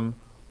Urim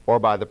or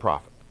by the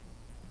prophet.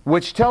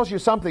 Which tells you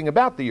something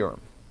about the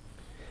Urim.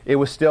 It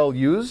was still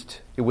used,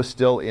 it was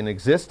still in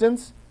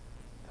existence,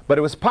 but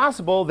it was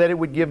possible that it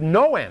would give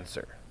no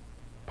answer.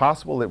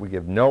 Possible that it would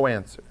give no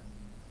answer,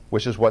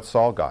 which is what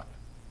Saul got.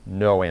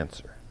 No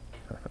answer.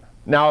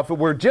 Now, if it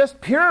were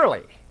just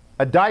purely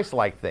a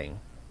dice-like thing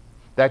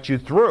that you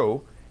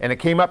threw and it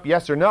came up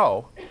yes or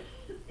no,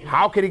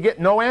 how could he get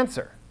no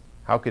answer?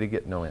 How could he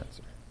get no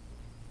answer?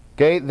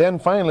 Okay, then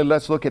finally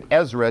let's look at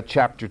Ezra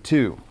chapter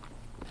 2.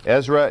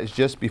 Ezra is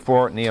just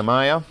before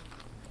Nehemiah.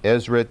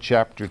 Ezra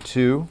chapter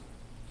 2.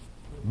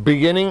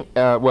 Reading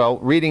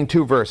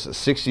two verses,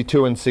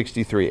 62 and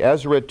 63.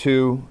 Ezra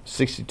 2,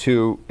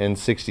 62 and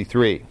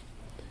 63.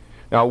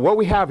 Now, what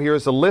we have here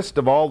is a list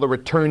of all the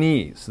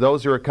returnees,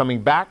 those who are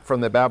coming back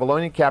from the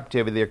Babylonian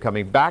captivity. They're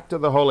coming back to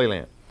the Holy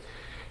Land.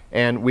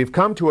 And we've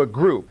come to a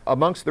group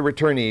amongst the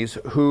returnees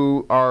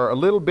who are a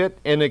little bit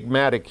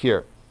enigmatic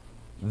here.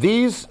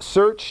 These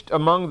searched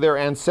among their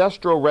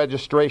ancestral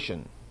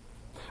registration,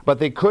 but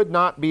they could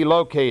not be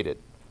located.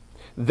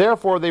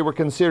 Therefore they were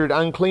considered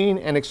unclean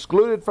and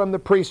excluded from the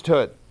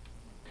priesthood.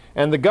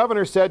 And the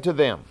governor said to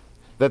them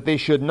that they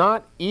should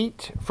not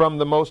eat from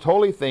the most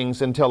holy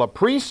things until a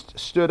priest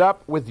stood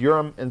up with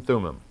Urim and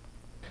Thummim.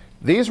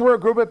 These were a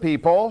group of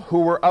people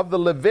who were of the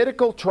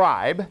Levitical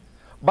tribe,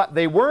 but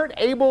they weren't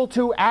able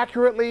to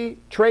accurately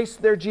trace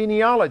their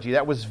genealogy.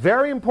 That was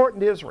very important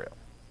to Israel,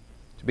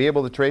 to be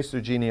able to trace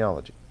their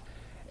genealogy.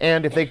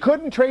 And if they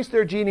couldn't trace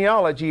their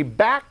genealogy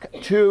back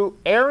to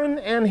Aaron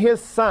and his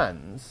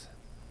sons,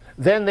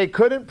 then they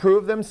couldn't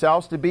prove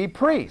themselves to be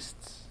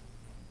priests.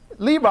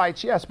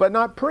 Levites, yes, but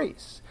not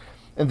priests.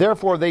 And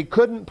therefore they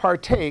couldn't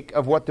partake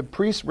of what the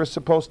priests were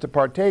supposed to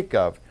partake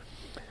of.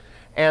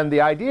 And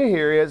the idea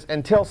here is,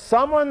 until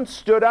someone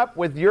stood up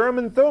with Urim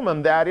and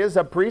Thummim, that is,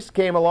 a priest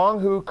came along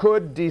who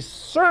could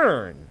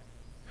discern,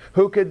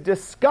 who could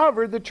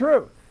discover the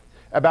truth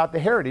about the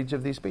heritage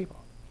of these people.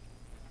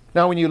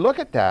 Now when you look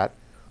at that,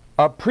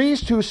 a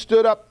priest who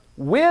stood up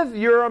with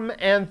Urim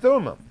and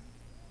Thummim,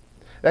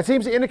 that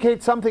seems to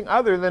indicate something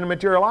other than a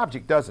material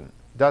object, doesn't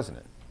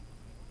it?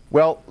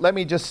 Well, let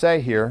me just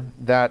say here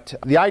that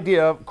the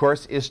idea, of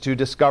course, is to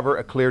discover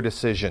a clear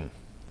decision,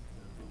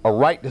 a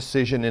right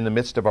decision in the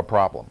midst of a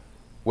problem,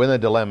 when a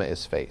dilemma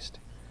is faced.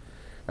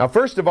 Now,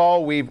 first of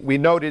all, we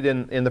noted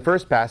in the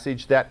first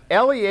passage that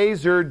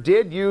Eleazar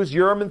did use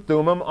Urim and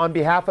Thummim on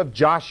behalf of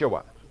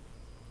Joshua.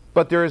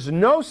 But there is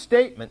no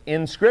statement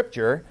in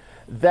Scripture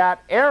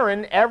that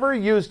Aaron ever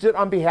used it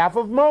on behalf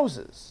of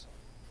Moses.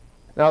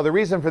 Now, the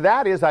reason for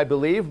that is, I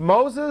believe,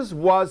 Moses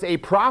was a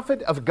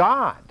prophet of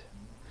God.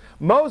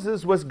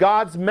 Moses was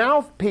God's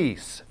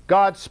mouthpiece.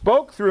 God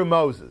spoke through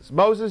Moses.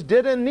 Moses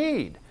didn't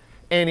need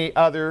any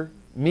other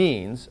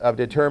means of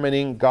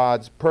determining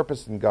God's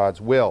purpose and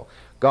God's will.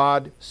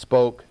 God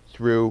spoke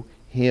through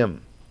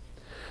him.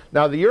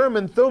 Now, the Urim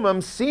and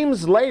Thummim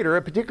seems later,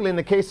 particularly in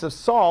the case of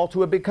Saul,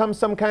 to have become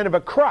some kind of a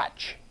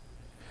crutch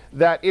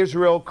that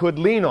Israel could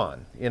lean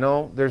on. You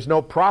know, there's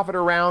no prophet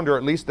around, or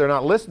at least they're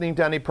not listening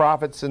to any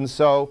prophets, and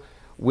so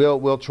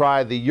we'll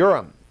try the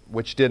Urim,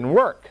 which didn't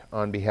work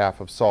on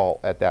behalf of Saul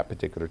at that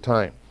particular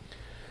time.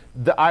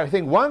 I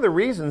think one of the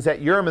reasons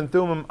that Urim and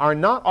Thummim are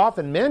not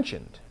often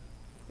mentioned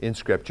in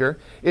Scripture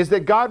is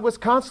that God was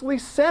constantly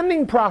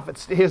sending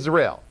prophets to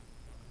Israel.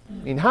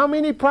 I mean, how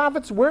many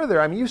prophets were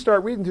there? I mean, you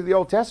start reading through the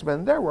Old Testament,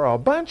 and there were a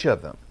bunch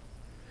of them.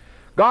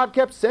 God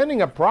kept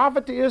sending a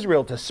prophet to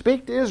Israel to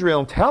speak to Israel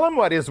and tell them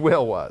what his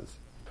will was.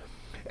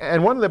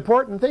 And one of the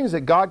important things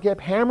that God kept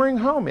hammering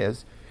home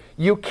is,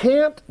 you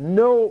can't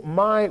know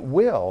my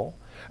will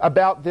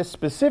about this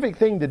specific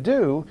thing to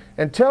do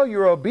until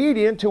you're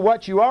obedient to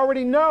what you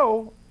already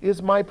know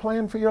is my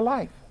plan for your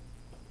life.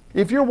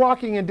 If you're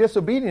walking in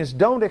disobedience,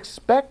 don't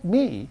expect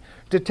me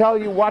to tell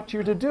you what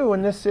you're to do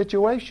in this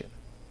situation.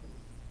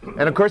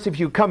 And of course, if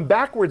you come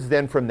backwards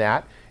then from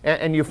that,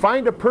 and you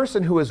find a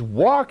person who is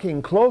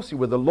walking closely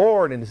with the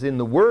Lord and is in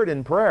the Word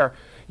and prayer,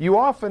 you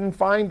often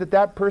find that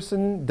that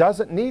person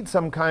doesn't need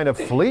some kind of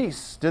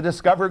fleece to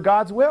discover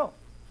God's will,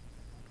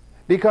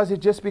 because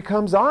it just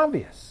becomes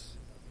obvious,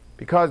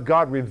 because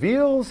God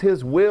reveals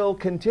his will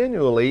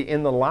continually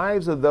in the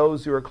lives of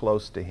those who are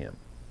close to him.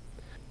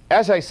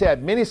 As I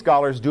said, many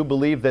scholars do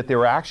believe that there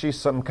were actually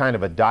some kind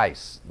of a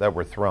dice that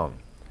were thrown,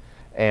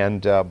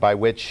 and by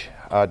which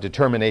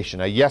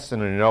determination, a yes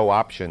and a no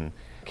option,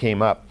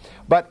 came up.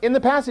 But in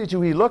the passage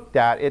we looked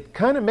at, it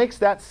kind of makes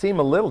that seem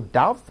a little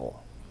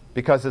doubtful.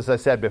 Because as I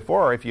said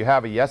before, if you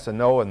have a yes and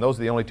no and those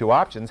are the only two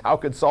options, how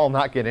could Saul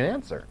not get an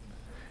answer?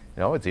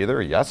 You know, it's either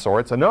a yes or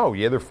it's a no.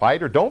 You either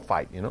fight or don't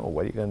fight. You know,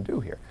 what are you going to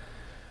do here?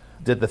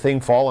 Did the thing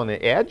fall on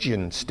the edge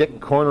and stick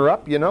corner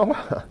up, you know?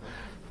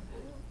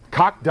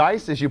 Cock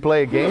dice as you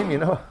play a game, you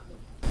know?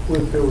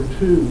 Well, if there were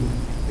two,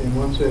 and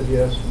one said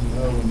yes and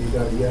no, and you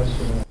got a yes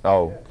and a...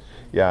 Oh,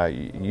 yeah,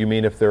 you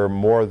mean if there are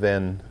more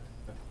than...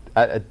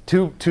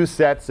 two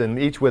sets and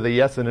each with a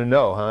yes and a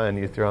no, huh? And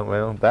you throw,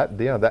 well,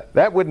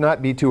 that would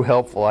not be too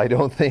helpful, I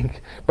don't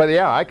think. But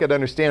yeah, I could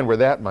understand where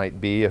that might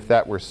be if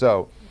that were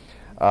so.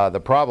 The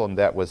problem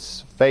that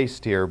was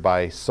faced here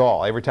by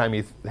Saul, every time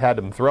he had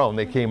them thrown,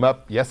 they came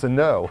up yes and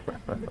no.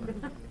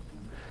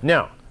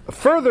 Now,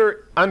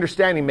 further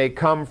understanding may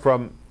come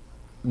from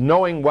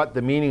knowing what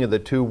the meaning of the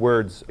two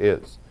words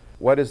is.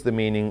 What is the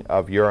meaning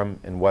of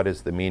Urim and what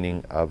is the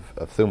meaning of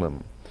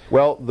Thummim?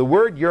 Well, the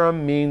word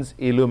Urim means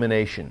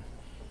illumination.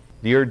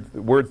 The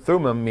word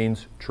Thummim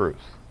means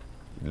truth.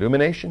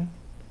 Illumination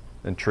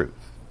and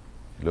truth.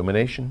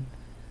 Illumination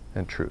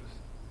and truth.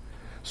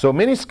 So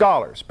many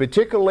scholars,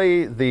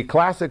 particularly the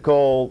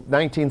classical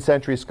 19th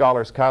century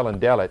scholars Keil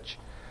and Delitzsch,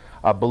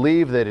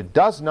 believe that it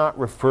does not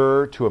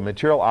refer to a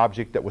material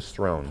object that was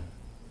thrown,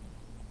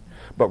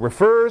 but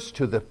refers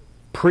to the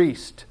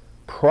priest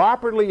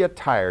properly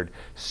attired,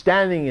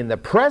 standing in the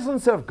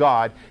presence of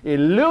God,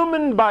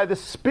 illumined by the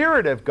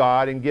Spirit of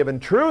God and given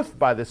truth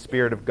by the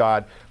Spirit of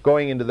God,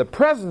 going into the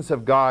presence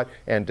of God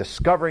and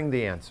discovering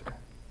the answer.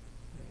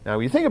 Now,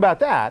 when you think about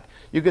that,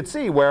 you could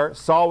see where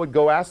Saul would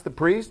go ask the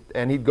priest,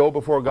 and he'd go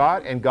before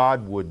God, and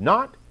God would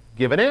not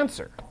give an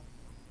answer.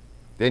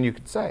 Then you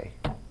could say,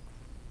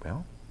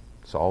 well,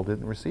 Saul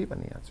didn't receive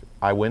any answer.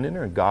 I went in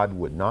there, and God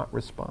would not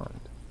respond.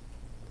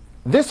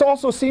 This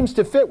also seems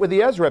to fit with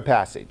the Ezra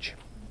passage,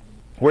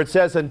 where it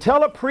says,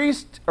 until a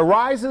priest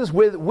arises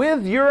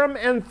with Urim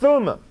and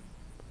Thummim.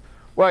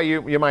 Well,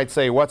 you might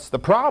say, what's the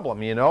problem?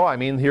 I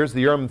mean, here's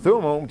the Urim and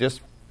Thummim.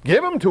 Just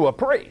give them to a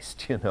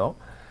priest,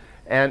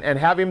 and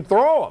have him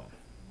throw them.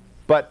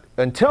 But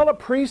until a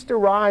priest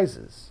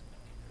arises,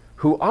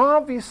 who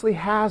obviously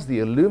has the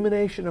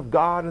illumination of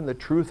God and the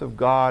truth of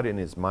God in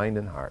his mind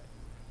and heart,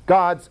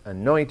 God's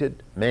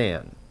anointed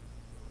man,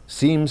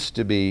 seems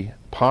to be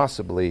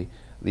possibly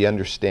the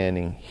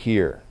understanding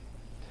here.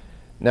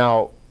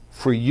 Now,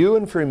 for you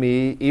and for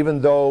me,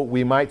 even though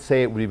we might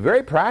say it would be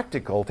very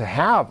practical to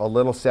have a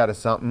little set of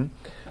something,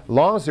 as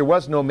long as there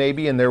was no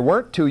maybe and there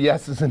weren't two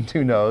yeses and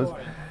two nos,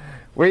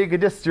 where you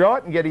could just throw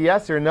it and get a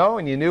yes or no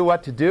and you knew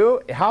what to do,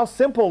 how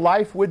simple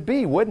life would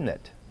be, wouldn't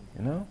it?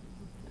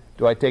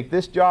 Do I take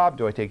this job?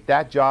 Do I take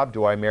that job?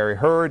 Do I marry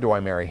her? Do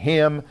I marry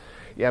him?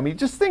 Yeah, I mean,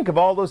 just think of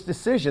all those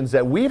decisions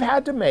that we've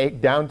had to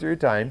make down through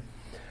time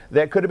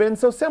that could have been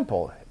so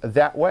simple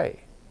that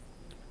way.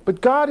 But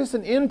God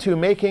isn't into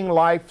making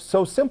life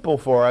so simple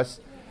for us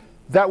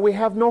that we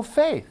have no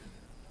faith,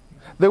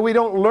 that we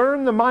don't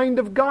learn the mind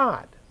of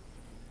God.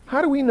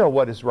 How do we know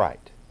what is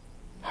right?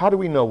 How do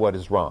we know what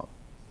is wrong?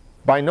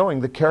 By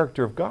knowing the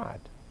character of God,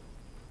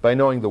 by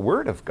knowing the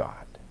Word of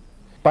God,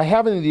 by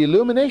having the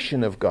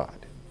illumination of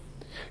God.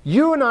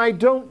 You and I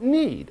don't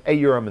need a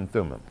Urim and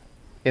Thummim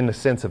in the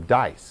sense of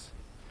dice,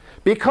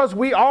 because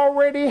we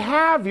already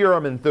have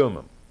Urim and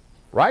Thummim,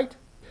 right?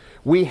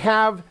 We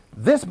have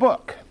this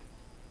book,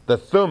 the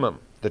Thummim,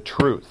 the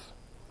truth.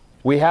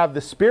 We have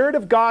the Spirit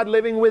of God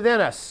living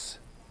within us,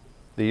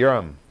 the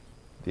Urim,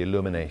 the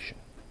illumination.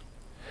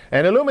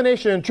 And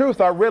illumination and truth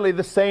are really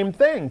the same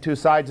thing, two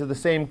sides of the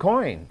same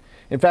coin.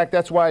 In fact,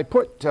 that's why I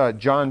put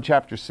John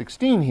chapter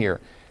 16 here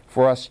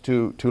for us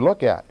to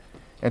look at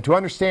and to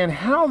understand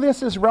how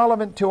this is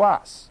relevant to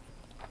us.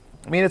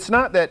 I mean, it's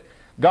not that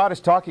God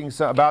is talking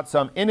about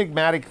some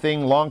enigmatic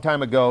thing long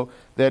time ago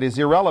that is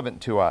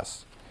irrelevant to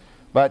us.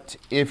 But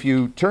if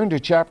you turn to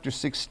chapter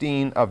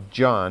 16 of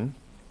John,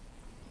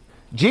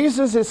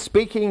 Jesus is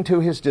speaking to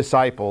his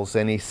disciples,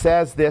 and he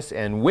says this,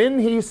 and when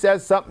he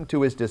says something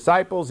to his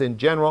disciples in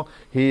general,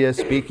 he is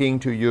speaking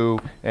to you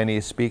and he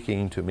is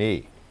speaking to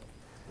me.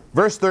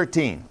 Verse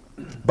 13,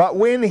 but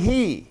when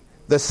he,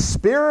 the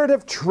Spirit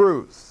of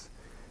truth,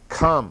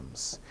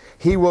 comes,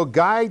 he will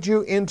guide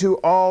you into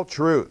all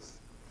truth.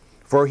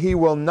 For he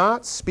will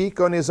not speak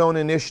on his own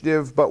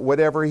initiative, but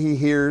whatever he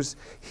hears,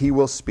 he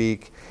will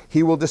speak.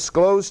 He will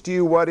disclose to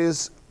you what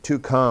is to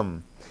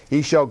come.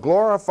 He shall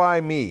glorify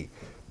me.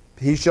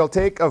 He shall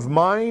take of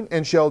mine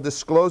and shall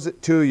disclose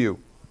it to you.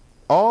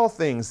 All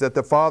things that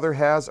the Father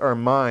has are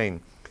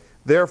mine.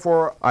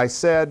 Therefore I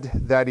said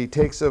that he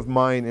takes of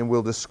mine and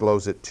will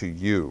disclose it to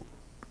you.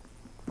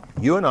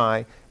 You and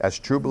I, as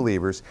true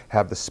believers,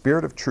 have the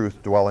Spirit of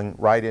truth dwelling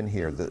right in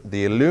here,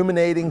 the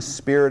illuminating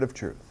Spirit of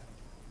truth.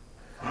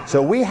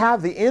 So we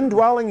have the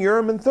indwelling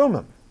Urim and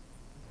Thummim.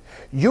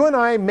 You and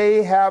I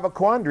may have a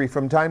quandary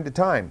from time to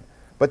time,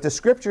 but the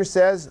Scripture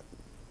says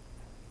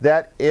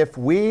that if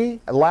we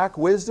lack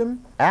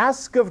wisdom,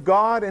 ask of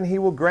God and he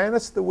will grant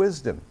us the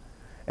wisdom.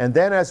 And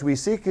then as we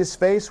seek his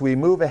face, we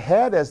move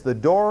ahead as the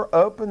door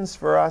opens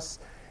for us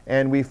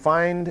and we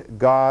find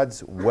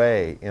God's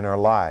way in our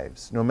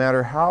lives. No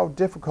matter how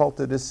difficult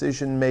the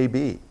decision may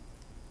be,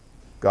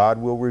 God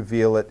will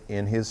reveal it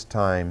in his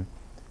time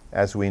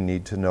as we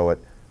need to know it,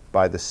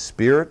 by the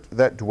Spirit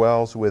that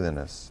dwells within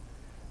us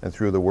and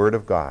through the Word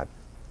of God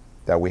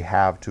that we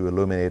have to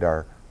illuminate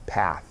our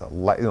path.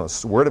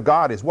 The Word of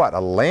God is what? A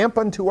lamp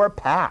unto our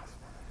path,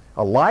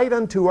 a light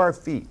unto our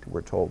feet,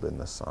 we're told in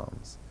the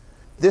Psalms.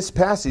 This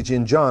passage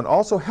in John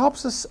also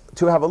helps us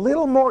to have a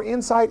little more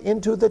insight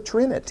into the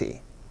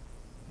Trinity,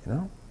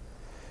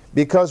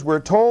 because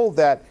we're told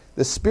that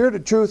the Spirit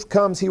of truth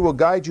comes, he will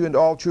guide you into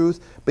all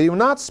truth, but he will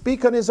not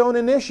speak on his own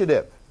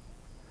initiative,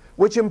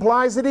 which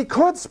implies that he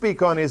could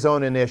speak on his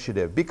own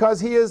initiative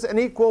because he is an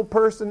equal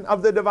person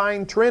of the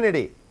divine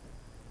Trinity.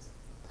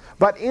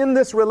 But in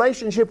this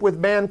relationship with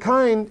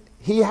mankind,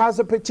 he has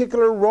a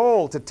particular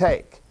role to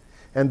take.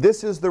 And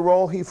this is the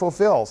role he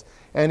fulfills.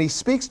 And he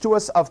speaks to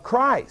us of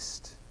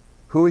Christ,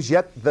 who is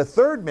yet the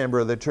third member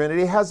of the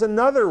Trinity, has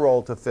another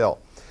role to fill.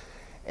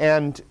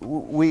 And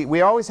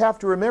we always have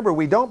to remember,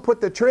 we don't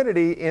put the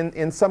Trinity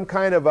in some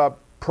kind of a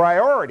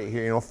priority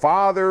here.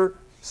 Father,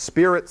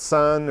 Spirit,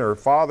 Son, or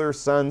Father,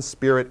 Son,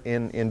 Spirit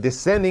in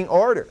descending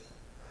order.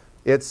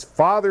 It's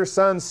Father,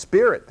 Son,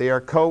 Spirit. They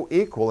are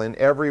co-equal in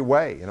every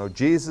way. You know,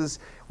 Jesus,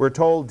 we're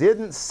told,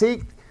 didn't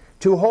seek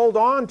to hold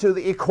on to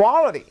the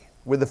equality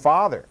with the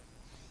Father.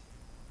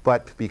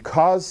 But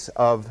because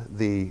of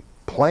the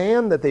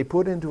plan that they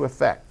put into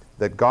effect,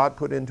 that God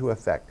put into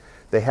effect,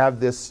 they have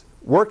this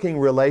working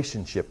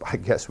relationship, I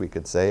guess we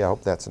could say. I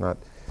hope that's not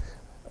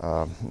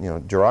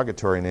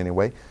derogatory in any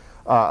way,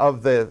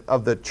 of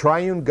the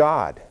triune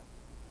God.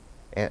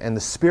 And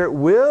the Spirit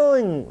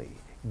willingly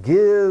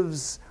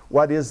gives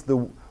what is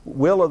the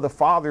will of the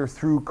Father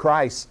through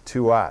Christ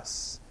to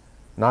us.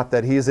 Not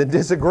that He is in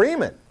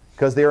disagreement,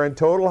 because they are in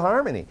total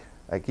harmony.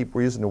 I keep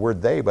using the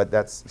word they, but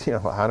that's,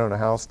 I don't know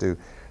how else to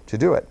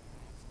do it.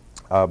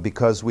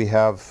 Because we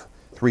have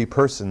three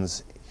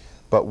persons,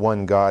 but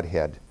one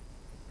Godhead.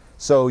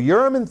 So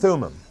Urim and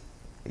Thummim,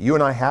 you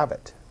and I have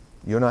it.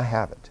 You and I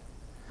have it.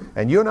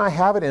 And you and I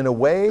have it in a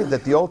way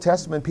that the Old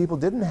Testament people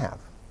didn't have.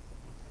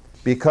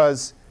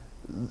 Because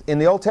in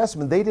the Old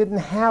Testament, they didn't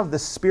have the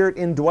Spirit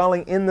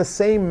indwelling in the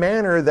same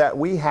manner that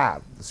we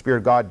have. The Spirit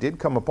of God did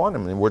come upon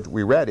them, and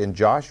we read in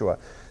Joshua,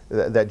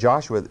 that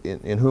Joshua,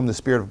 in whom the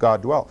Spirit of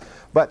God dwelt.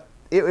 But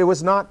it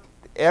was not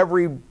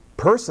every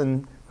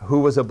person who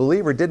was a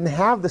believer didn't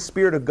have the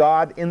Spirit of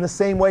God in the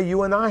same way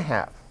you and I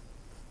have.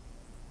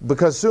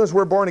 Because as soon as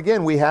we're born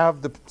again, we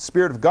have the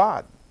Spirit of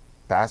God.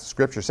 Past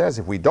Scripture says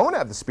if we don't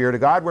have the Spirit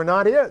of God, we're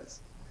not His.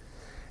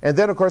 And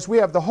then, of course, we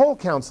have the whole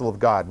counsel of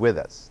God with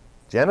us.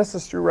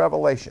 Genesis through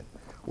Revelation.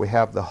 We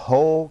have the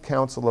whole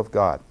counsel of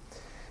God.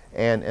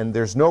 And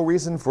there's no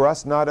reason for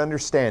us not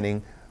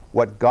understanding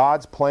what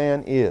God's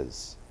plan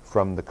is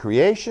from the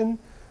creation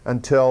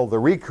until the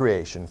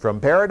recreation. From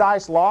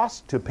paradise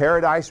lost to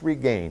paradise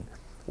regained.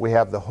 We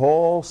have the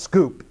whole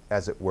scoop,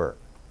 as it were.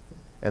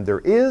 And there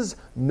is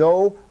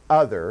no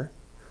other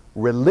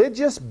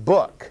religious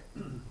book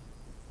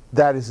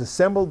that is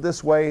assembled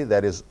this way,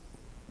 that is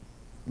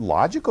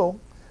logical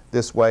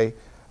this way,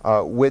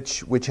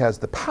 which has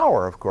the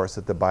power, of course,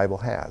 that the Bible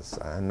has.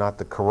 Not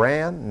the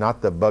Quran,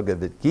 not the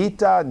Bhagavad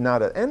Gita,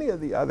 not any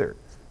of the other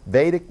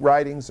Vedic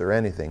writings or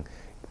anything.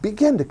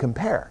 Begin to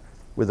compare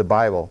with the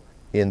Bible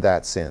in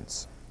that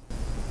sense.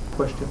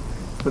 Question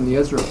from the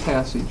Ezra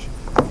passage.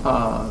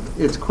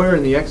 It's clear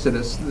in the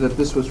Exodus that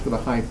this was for the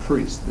high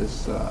priest.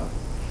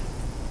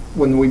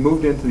 When we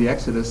moved into the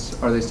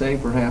Exodus, are they saying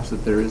perhaps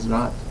that there is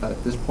not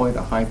at this point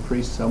a high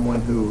priest,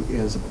 someone who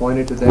is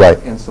appointed to that, right?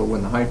 And so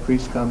when the high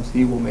priest comes,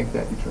 he will make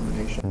that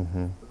determination?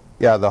 Mm-hmm.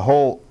 Yeah, the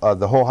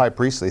whole high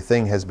priestly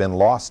thing has been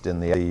lost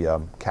in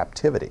the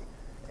captivity,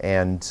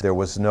 and there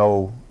was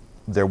no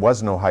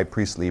high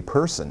priestly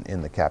person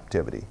in the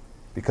captivity,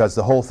 because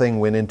the whole thing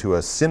went into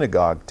a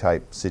synagogue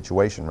type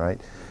situation,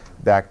 right?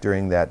 Back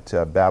during that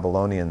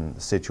Babylonian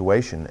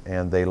situation,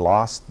 and they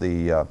lost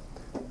the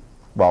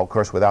well, of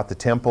course, without the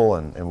temple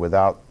and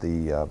without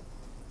the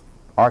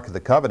Ark of the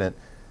Covenant,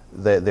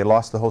 they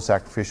lost the whole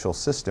sacrificial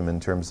system in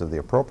terms of the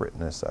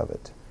appropriateness of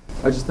it.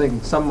 I was just thinking,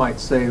 some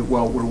might say,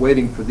 well, we're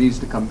waiting for these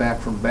to come back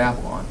from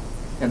Babylon,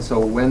 and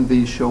so when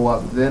these show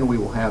up, then we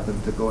will have them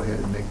to go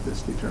ahead and make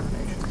this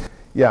determination.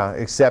 Yeah,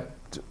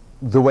 except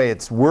the way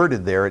it's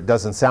worded there, it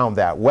doesn't sound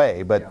that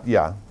way, but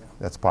yeah,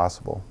 that's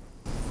possible.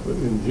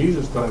 In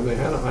Jesus' time, they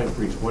had a high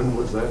priest. When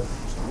was that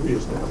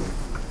reestablished?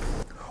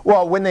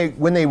 Well, when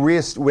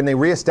they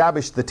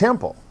reestablished the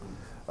temple,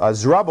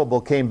 Zerubbabel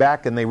came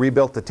back and they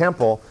rebuilt the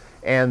temple,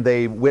 and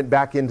they went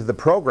back into the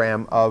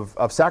program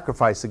of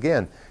sacrifice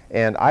again.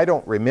 And I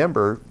don't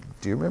remember.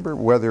 Do you remember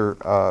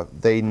whether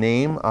they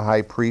name a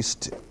high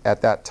priest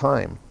at that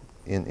time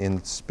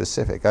in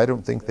specific? I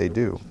don't think they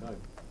do.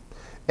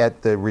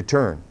 At the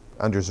return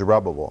under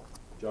Zerubbabel.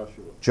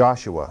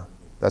 Joshua.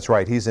 That's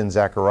right. He's in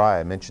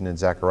Zechariah. Mentioned in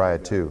Zechariah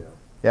too.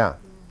 Yeah.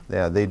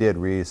 They did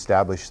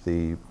reestablish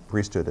the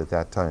priesthood at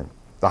that time,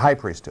 the high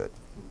priesthood.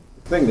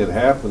 The thing that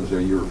happens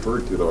there, you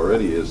referred to it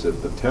already, is that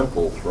the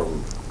temple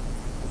from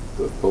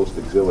the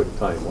post-exilic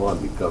time on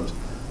becomes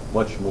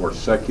much more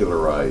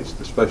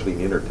secularized, especially in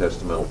the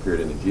intertestamental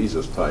period. And in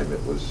Jesus' time,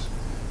 there's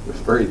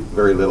very,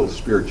 very little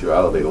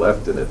spirituality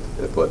left in it.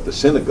 But the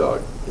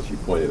synagogue, as you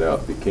pointed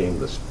out, became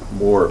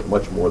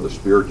much more the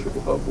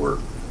spiritual hub where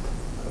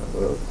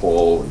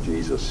Paul and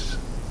Jesus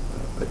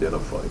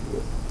identified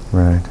with.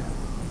 Right.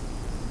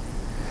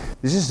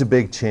 It's just a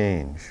big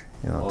change,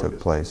 took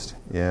place.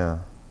 Yeah.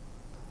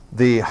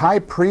 The high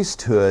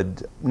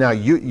priesthood, now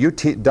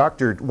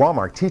Dr.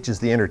 Walmark teaches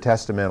the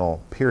intertestamental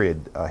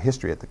period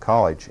history at the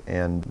college,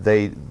 and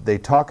they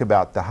talk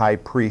about the high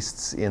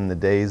priests in the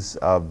days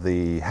of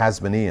the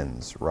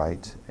Hasmoneans,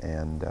 right?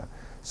 And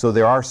so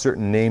there are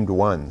certain named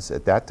ones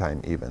at that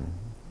time even.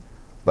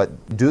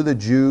 But do the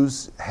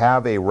Jews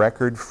have a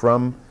record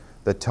from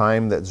the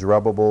time that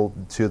Zerubbabel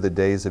to the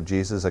days of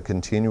Jesus, a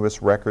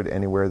continuous record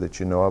anywhere that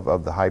you know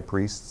of the high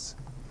priests?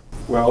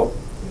 Well,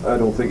 I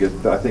don't think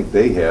I think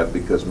they have,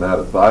 because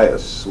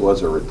Mattathias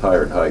was a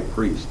retired high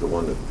priest, the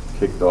one that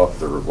kicked off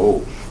the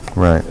revolt.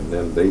 Right. And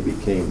then they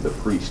became the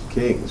priest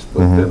kings,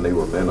 but then they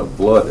were men of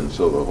blood, and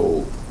so the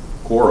whole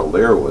quarrel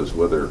there was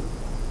whether,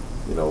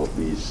 you know,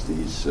 these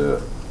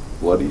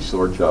bloody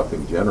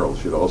sword-chopping generals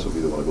should also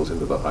be the one who goes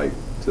into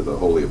the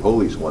Holy of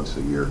Holies once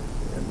a year.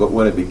 But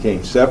when it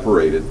became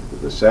separated,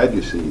 the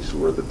Sadducees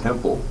were the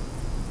temple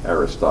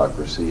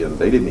aristocracy, and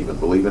they didn't even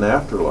believe in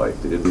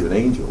afterlife. They didn't believe in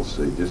angels.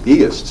 They just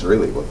deists,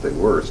 really, what they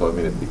were. So I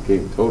mean, it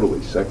became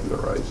totally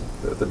secularized.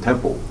 The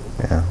temple.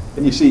 Yeah.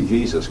 And you see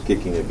Jesus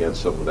kicking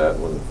against some of that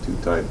 2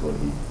 times when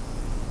he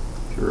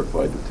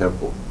purified the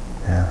temple.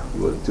 Yeah. He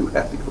wasn't too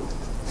happy with it.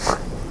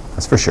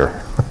 That's for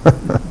sure.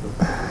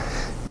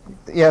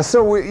 Yeah,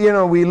 so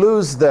we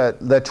lose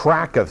the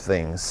track of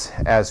things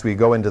as we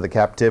go into the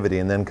captivity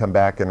and then come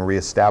back and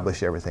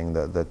reestablish everything.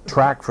 The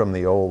track from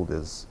the old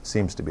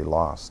seems to be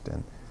lost.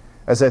 And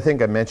as I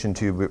think I mentioned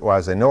to you, well,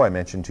 as I know I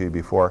mentioned to you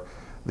before,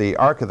 the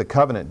Ark of the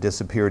Covenant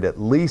disappeared at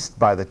least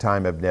by the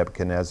time of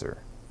Nebuchadnezzar.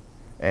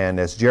 And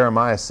as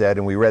Jeremiah said,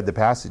 and we read the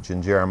passage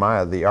in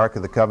Jeremiah, the Ark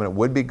of the Covenant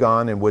would be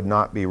gone and would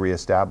not be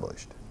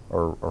reestablished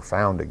or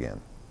found again.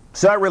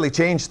 So that really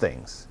changed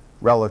things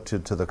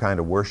relative to the kind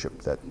of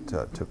worship that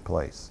took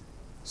place.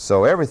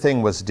 So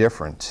everything was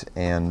different,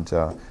 and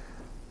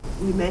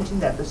we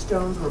mentioned that the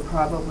stones were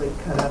probably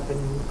cut up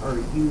or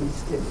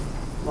used and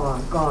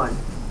long gone,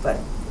 but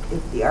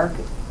is the Ark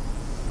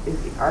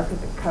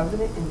of the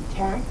Covenant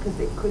intact because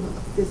they couldn't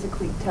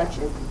physically touch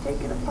it to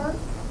take it apart?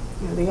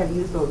 You know, they had to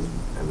use those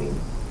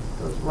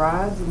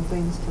rods and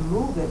things to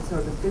move it, so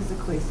to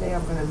physically say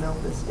I'm going to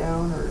melt this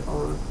down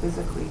or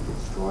physically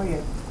destroy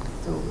it.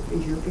 So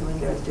is your feeling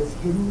that it's just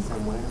hidden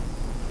somewhere?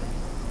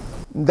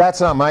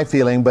 That's not my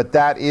feeling, but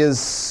that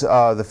is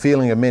the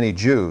feeling of many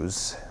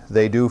Jews.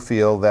 They do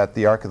feel that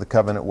the Ark of the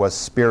Covenant was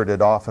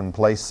spirited off and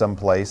placed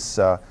someplace.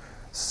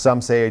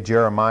 Some say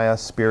Jeremiah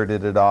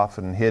spirited it off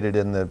and hid it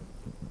in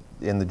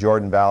the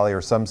Jordan Valley,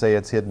 or some say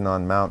it's hidden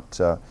on Mount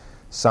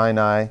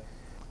Sinai.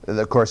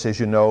 Of course, as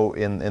you know,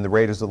 in the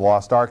Raiders of the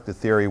Lost Ark, the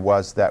theory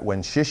was that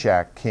when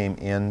Shishak came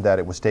in, that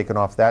it was taken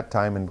off that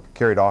time and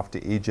carried off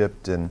to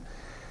Egypt. And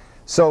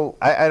so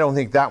I don't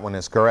think that one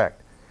is correct.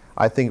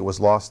 I think it was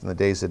lost in the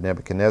days of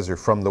Nebuchadnezzar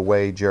from the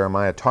way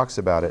Jeremiah talks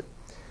about it.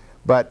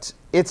 But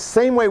it's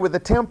the same way with the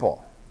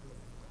temple.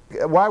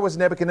 Why was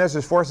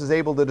Nebuchadnezzar's forces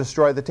able to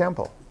destroy the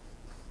temple?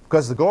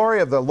 Because the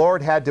glory of the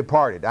Lord had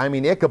departed. I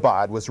mean,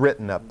 Ichabod was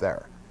written up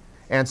there.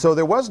 And so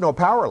there was no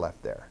power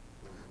left there.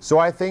 So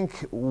I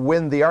think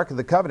when the Ark of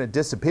the Covenant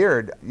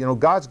disappeared,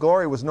 God's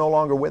glory was no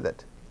longer with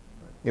it.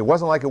 It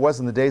wasn't like it was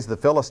in the days of the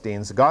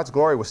Philistines. God's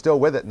glory was still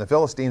with it, and the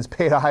Philistines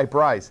paid a high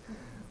price.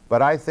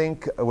 But I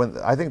think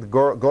the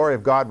glory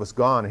of God was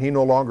gone, and he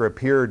no longer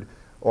appeared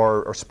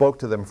or spoke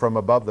to them from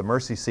above the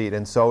mercy seat,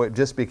 and so it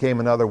just became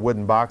another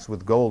wooden box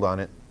with gold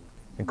on it,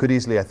 and could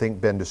easily, I think,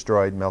 been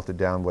destroyed, melted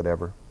down,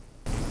 whatever.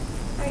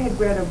 I had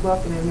read a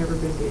book, and I've never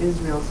been to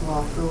Israel, so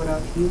I'll throw it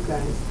out to you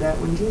guys, that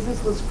when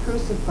Jesus was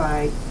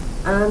crucified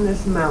on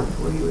this mount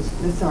where he was,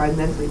 this is how I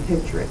mentally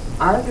picture it,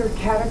 are there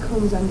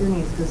catacombs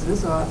underneath? Because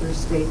this author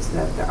states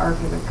that the Ark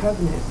of the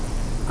Covenant,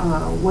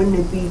 wouldn't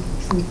it be,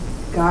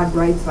 God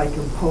writes like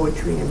in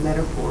poetry and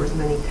metaphors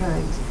many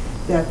times,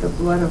 that the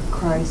blood of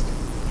Christ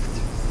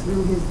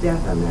through his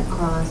death on that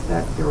cross,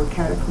 that there were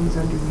catacombs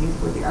underneath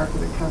where the Ark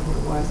of the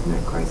Covenant was, and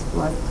that Christ's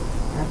blood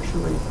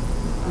actually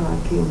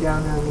came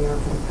down on the Ark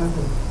of the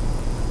Covenant.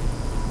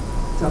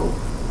 So,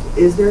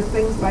 is there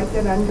things like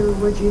that under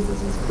where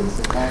Jesus was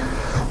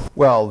crucified?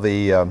 Well,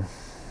 the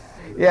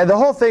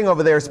whole thing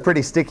over there is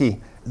pretty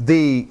sticky.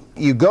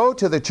 You go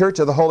to the Church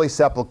of the Holy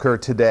Sepulchre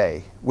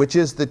today, which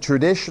is the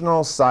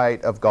traditional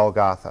site of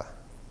Golgotha.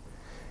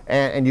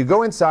 And you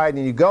go inside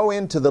and you go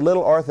into the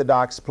little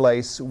Orthodox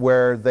place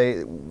where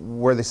they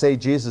say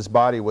Jesus'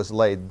 body was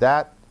laid.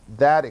 That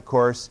of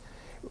course,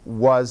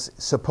 was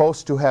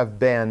supposed to have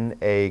been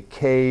a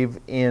cave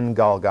in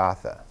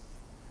Golgotha.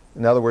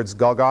 In other words,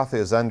 Golgotha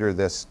is under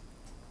this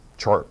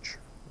church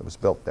that was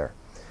built there.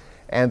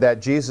 And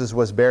that Jesus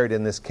was buried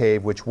in this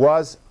cave, which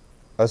was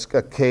a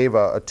cave,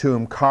 a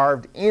tomb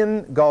carved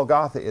in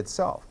Golgotha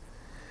itself.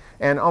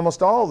 And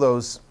almost all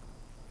those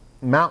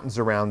mountains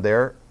around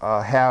there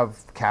have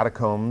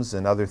catacombs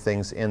and other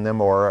things in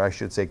them, or I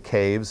should say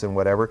caves and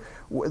whatever.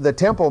 The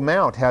Temple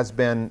Mount has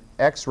been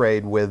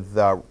x-rayed with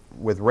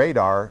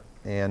radar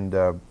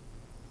and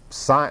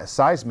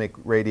seismic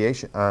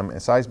radiation,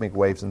 seismic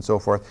waves and so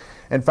forth,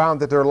 and found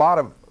that there are a lot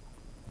of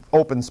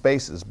open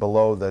spaces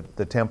below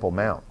the Temple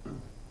Mount.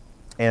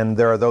 And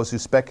there are those who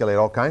speculate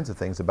all kinds of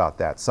things about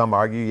that. Some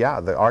argue,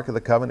 the Ark of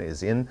the Covenant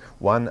is in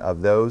one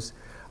of those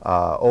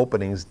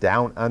openings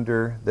down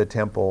under the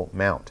Temple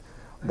Mount.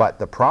 But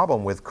the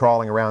problem with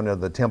crawling around under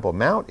the Temple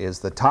Mount is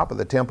the top of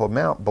the Temple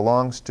Mount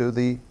belongs to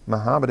the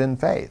Mohammedan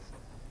faith.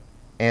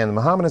 And the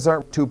Mohammedans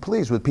aren't too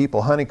pleased with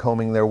people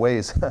honeycombing their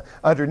ways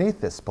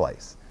underneath this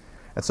place.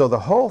 And so the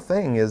whole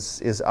thing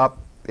is up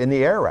in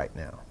the air right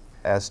now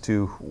as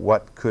to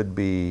what could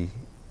be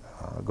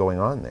going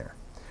on there.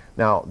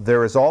 Now,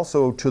 there is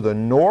also to the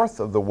north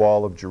of the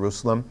wall of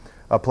Jerusalem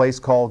a place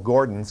called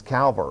Gordon's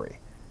Calvary,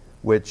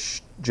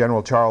 which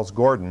General Charles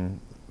Gordon,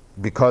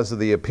 because of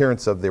the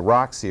appearance of the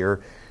rocks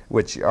here,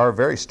 which are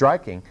very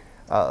striking,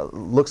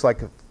 looks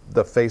like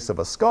the face of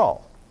a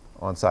skull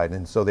on site.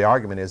 And so the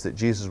argument is that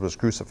Jesus was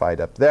crucified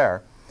up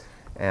there,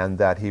 and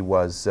that he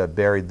was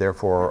buried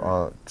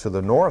therefore to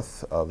the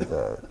north of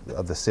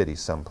the city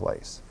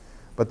someplace.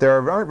 But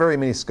there aren't very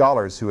many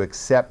scholars who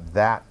accept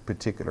that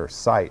particular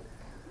site.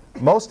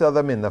 Most of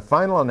them, in the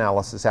final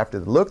analysis, after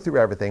they look through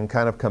everything,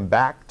 kind of come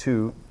back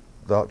to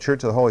the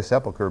Church of the Holy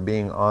Sepulchre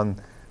being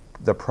on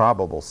the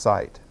probable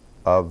site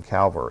of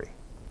Calvary.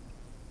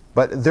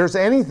 But there's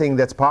anything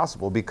that's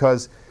possible,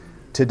 because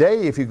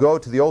today, if you go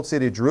to the old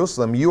city of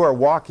Jerusalem, you are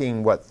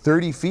walking,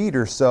 30 feet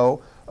or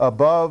so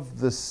above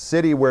the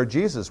city where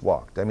Jesus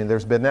walked. I mean,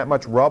 there's been that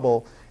much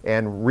rubble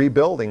and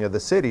rebuilding of the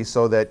city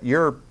so that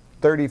you're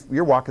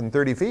walking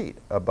 30 feet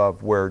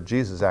above where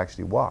Jesus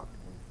actually walked.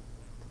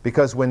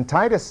 Because when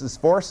Titus's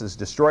forces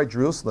destroyed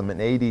Jerusalem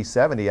in AD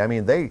 70, I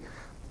mean, they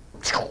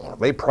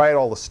pried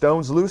all the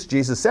stones loose.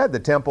 Jesus said the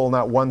temple,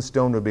 not one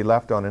stone would be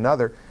left on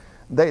another.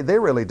 They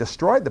really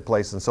destroyed the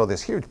place, and so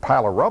this huge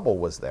pile of rubble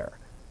was there.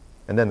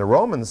 And then the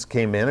Romans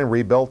came in and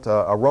rebuilt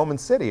a Roman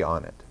city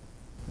on it.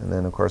 And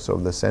then, of course,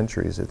 over the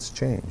centuries, it's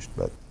changed.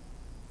 But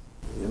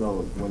You know,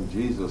 when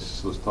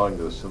Jesus was talking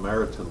to the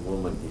Samaritan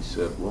woman, he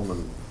said,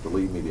 "Woman,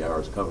 believe me, the hour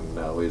is coming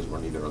now is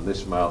when neither on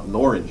this mountain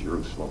nor in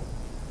Jerusalem."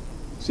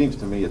 It seems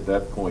to me at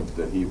that point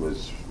that he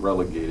was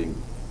relegating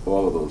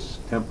all of those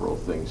temporal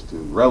things to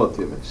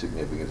relative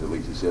insignificance. At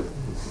least he said,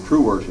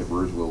 true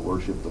worshipers will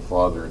worship the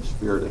Father in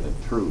spirit and in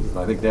truth. And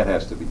I think that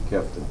has to be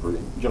kept in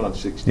John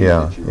 16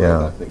 that you read,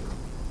 I think,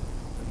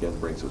 again,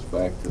 brings us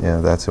back to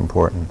that. that's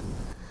important.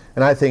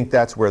 And I think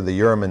that's where the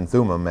Urim and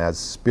Thummim, as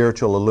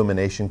spiritual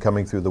illumination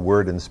coming through the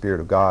Word and the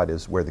Spirit of God,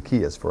 is where the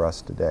key is for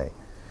us today.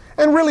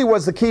 And really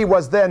the key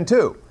was then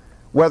too,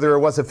 whether it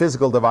was a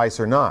physical device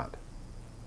or not.